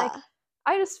 Yeah. I'm like,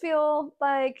 I just feel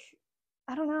like,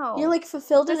 I don't know. You're like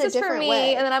fulfilled in a different way. This is for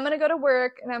me, and then I'm going to go to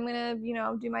work and I'm going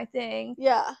to, do my thing.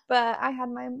 Yeah. But I had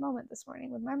my moment this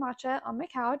morning with my matcha on my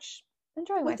couch.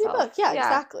 Enjoying myself. Your book. Yeah,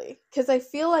 exactly. Because I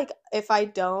feel like if I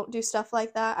don't do stuff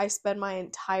like that, I spend my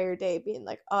entire day being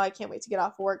like, oh, I can't wait to get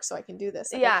off work so I can do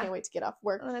this. Like, I can't wait to get off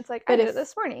work. And it's like, I did it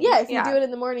this morning. Yeah, if you do it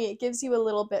in the morning, it gives you a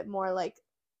little bit more like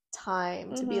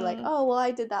time to be like, oh, well,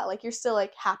 I did that. Like, you're still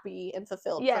like happy and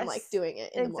fulfilled from like doing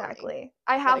it in the morning. Exactly.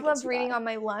 I have loved reading on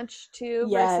my lunch too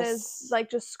versus like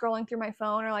just scrolling through my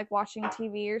phone or like watching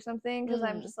TV or something because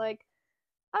I'm just like,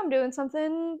 I'm doing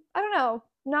something, I don't know,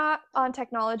 not on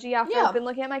technology after I've been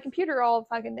looking at my computer all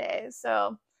fucking day.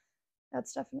 So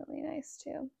that's definitely nice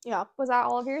too. Yeah. Was that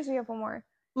all of yours or you have one more?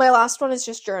 My last one is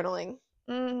just journaling.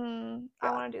 I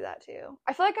want to do that too.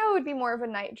 I feel like I would be more of a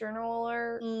night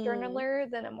journaler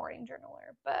than a morning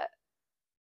journaler, but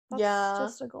that's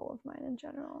just a goal of mine in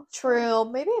general. So. True.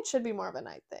 Maybe it should be more of a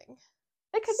night thing.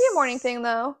 It could be a morning thing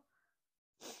though.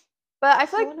 But I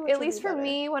feel like, at least for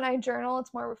me, when I journal,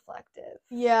 it's more reflective.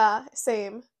 Yeah,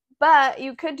 same. But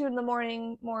you could do it in the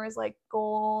morning more as, like,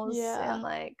 goals and,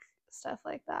 like, stuff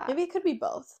like that. Maybe it could be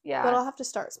both. Yeah. But I'll have to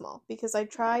start small because I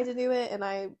try to do it and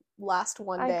I last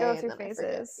one day. I go through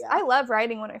phases. I love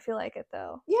writing when I feel like it,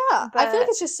 though. Yeah. I feel like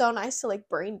it's just so nice to, like,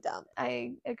 brain dump.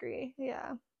 I agree.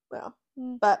 Yeah. Well,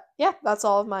 but, yeah, that's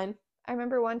all of mine. I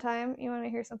remember one time, you want to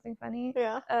hear something funny?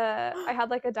 Yeah. I had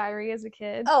like a diary as a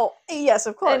kid. Oh, yes,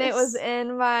 of course. And it was in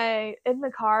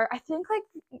the car. I think like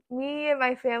me and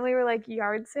my family were like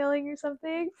yard sailing or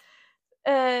something.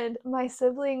 And my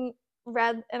sibling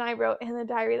read and I wrote in the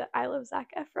diary that I love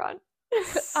Zac Efron.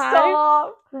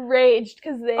 I raged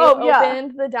because they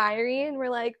opened the diary and were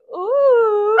like,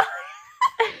 ooh.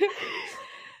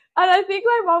 And I think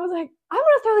my mom was like, I'm going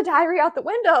to throw the diary out the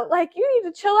window. Like, you need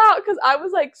to chill out. Because I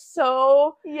was, like,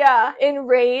 so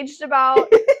enraged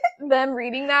about them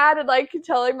reading that and, like,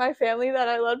 telling my family that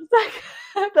I loved Zac.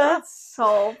 That's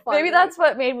so funny. Maybe that's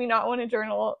what made me not want to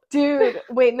journal. Dude,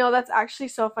 wait, no, that's actually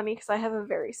so funny because I have a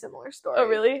very similar story. Oh,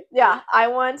 really? Yeah. I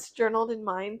once journaled in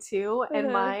mine, too.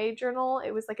 And my journal,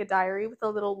 it was, like, a diary with a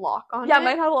little lock on it. Yeah,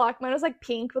 mine had a lock. Mine was, like,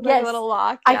 pink with, like, a little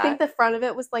lock. Yeah. I think the front of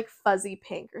it was, like, fuzzy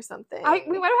pink or something.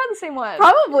 We might have had the same one.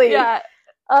 Probably. Yeah.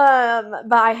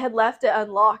 But I had left it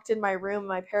unlocked in my room.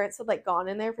 My parents had like gone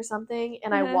in there for something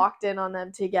and I walked in on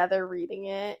them together reading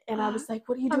it and I was like,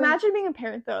 what are you doing? Imagine being a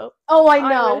parent though. Oh, I know.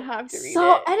 I would have to read it.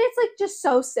 And it's like just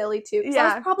so silly too.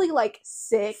 Yeah. I was probably like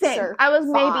 6 or I was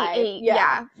 5. Maybe 8.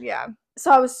 Yeah.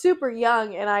 So I was super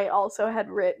young and I also had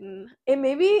written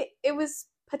it was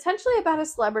potentially about a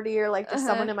celebrity or like just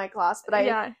someone in my class, but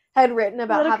I had written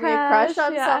about having a crush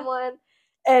on someone.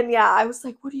 And I was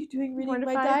like, what are you doing reading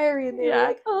my diary? And they were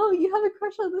like, oh, you have a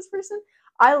crush on this person?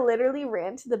 I literally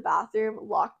ran to the bathroom,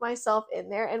 locked myself in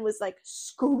there, and was like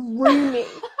screaming.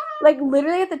 Like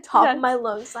literally at the top of my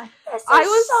lungs. Like, this is I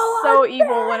was so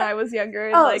evil when I was younger.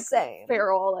 And, like, same.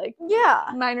 Feral. Like,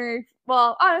 minor.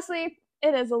 Well, honestly,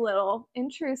 it is a little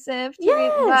intrusive to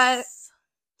read. But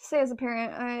say as a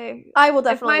parent, I will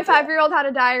definitely. If my 5-year-old had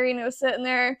a diary and it was sitting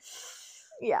there.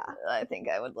 Yeah, I think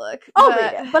I would look. I'll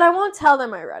read it, but I won't tell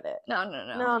them I read it.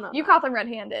 No. You caught them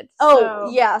red-handed.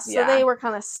 So they were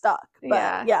kind of stuck.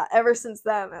 But ever since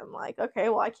then, I'm like, okay,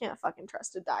 well, I can't fucking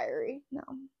trust a diary. No.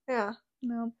 Yeah.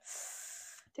 No.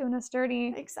 Doing us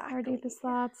dirty. Exactly. Our deepest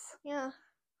thoughts. Yeah.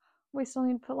 We still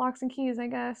need to put locks and keys, I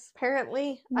guess.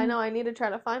 Apparently. I know I need to try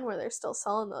to find where they're still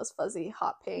selling those fuzzy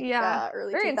hot pink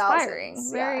early very 2000s.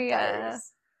 Inspiring.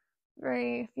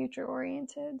 Very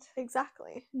future-oriented.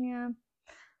 Exactly. Yeah.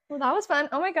 Well, that was fun.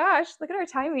 Oh my gosh, look at our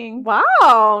timing.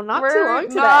 Wow, not too long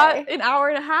today. Not an hour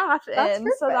and a half in, that's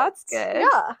perfect. So that's good.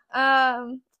 Yeah.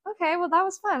 Okay, well that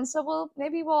was fun. So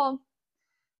we'll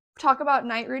talk about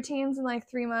night routines in like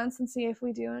 3 months and see if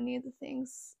we do any of the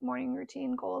morning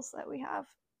routine goals that we have.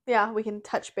 Yeah, we can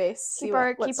touch base. Keep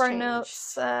our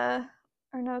notes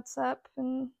up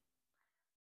and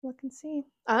look and see.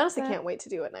 I honestly can't wait to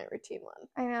do a night routine one.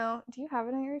 I know. Do you have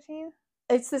a night routine?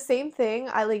 It's the same thing.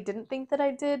 I didn't think that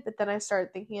I did, but then I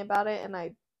started thinking about it and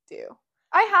I do.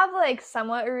 I have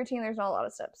somewhat a routine. There's not a lot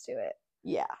of steps to it.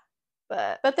 Yeah.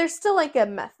 But there's still like a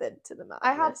method to the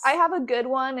madness. I have a good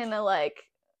one and a like.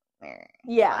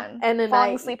 Yeah, and then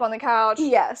falling asleep on the couch.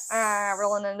 Yes,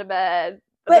 rolling into bed.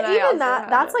 But even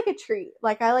that's like a treat.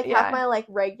 Like I have my like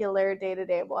regular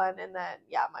day-to-day one, and then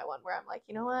my one where I'm like,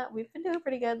 you know what, we've been doing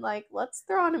pretty good. Like let's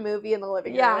throw on a movie in the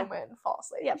living room and fall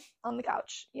asleep. Yep, on the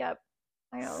couch. Yep,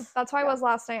 I know. That's how I was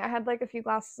last night. I had like a few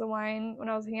glasses of wine when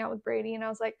I was hanging out with Brady, and I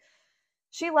was like,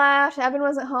 she left. Evan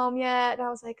wasn't home yet, and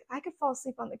I was like, I could fall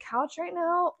asleep on the couch right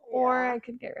now, or I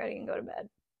could get ready and go to bed.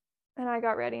 And I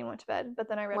got ready and went to bed, but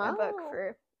then I read my book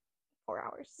for 4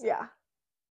 hours. So. Yeah.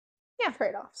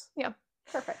 Trade-offs. Yeah.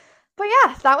 Perfect. But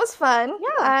yeah, that was fun.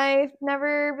 Yeah. I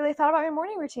never really thought about my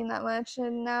morning routine that much,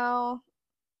 and now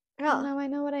I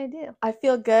know what I do. I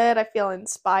feel good. I feel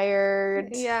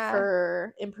inspired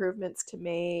for improvements to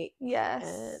make. Yes.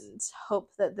 And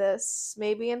hope that this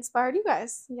maybe inspired you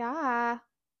guys. Yeah.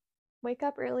 Wake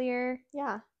up earlier.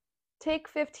 Yeah. Take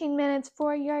 15 minutes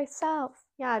for yourself.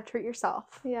 Yeah, treat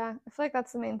yourself. Yeah, I feel like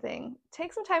that's the main thing.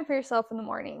 Take some time for yourself in the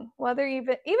morning, whether even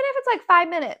if it's like 5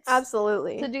 minutes.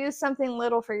 Absolutely. To do something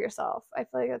little for yourself. I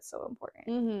feel like that's so important.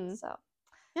 Mm-hmm. So,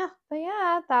 yeah. But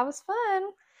yeah, that was fun.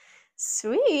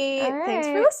 Sweet. Right. Thanks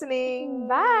for listening.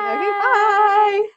 Bye. Okay, bye.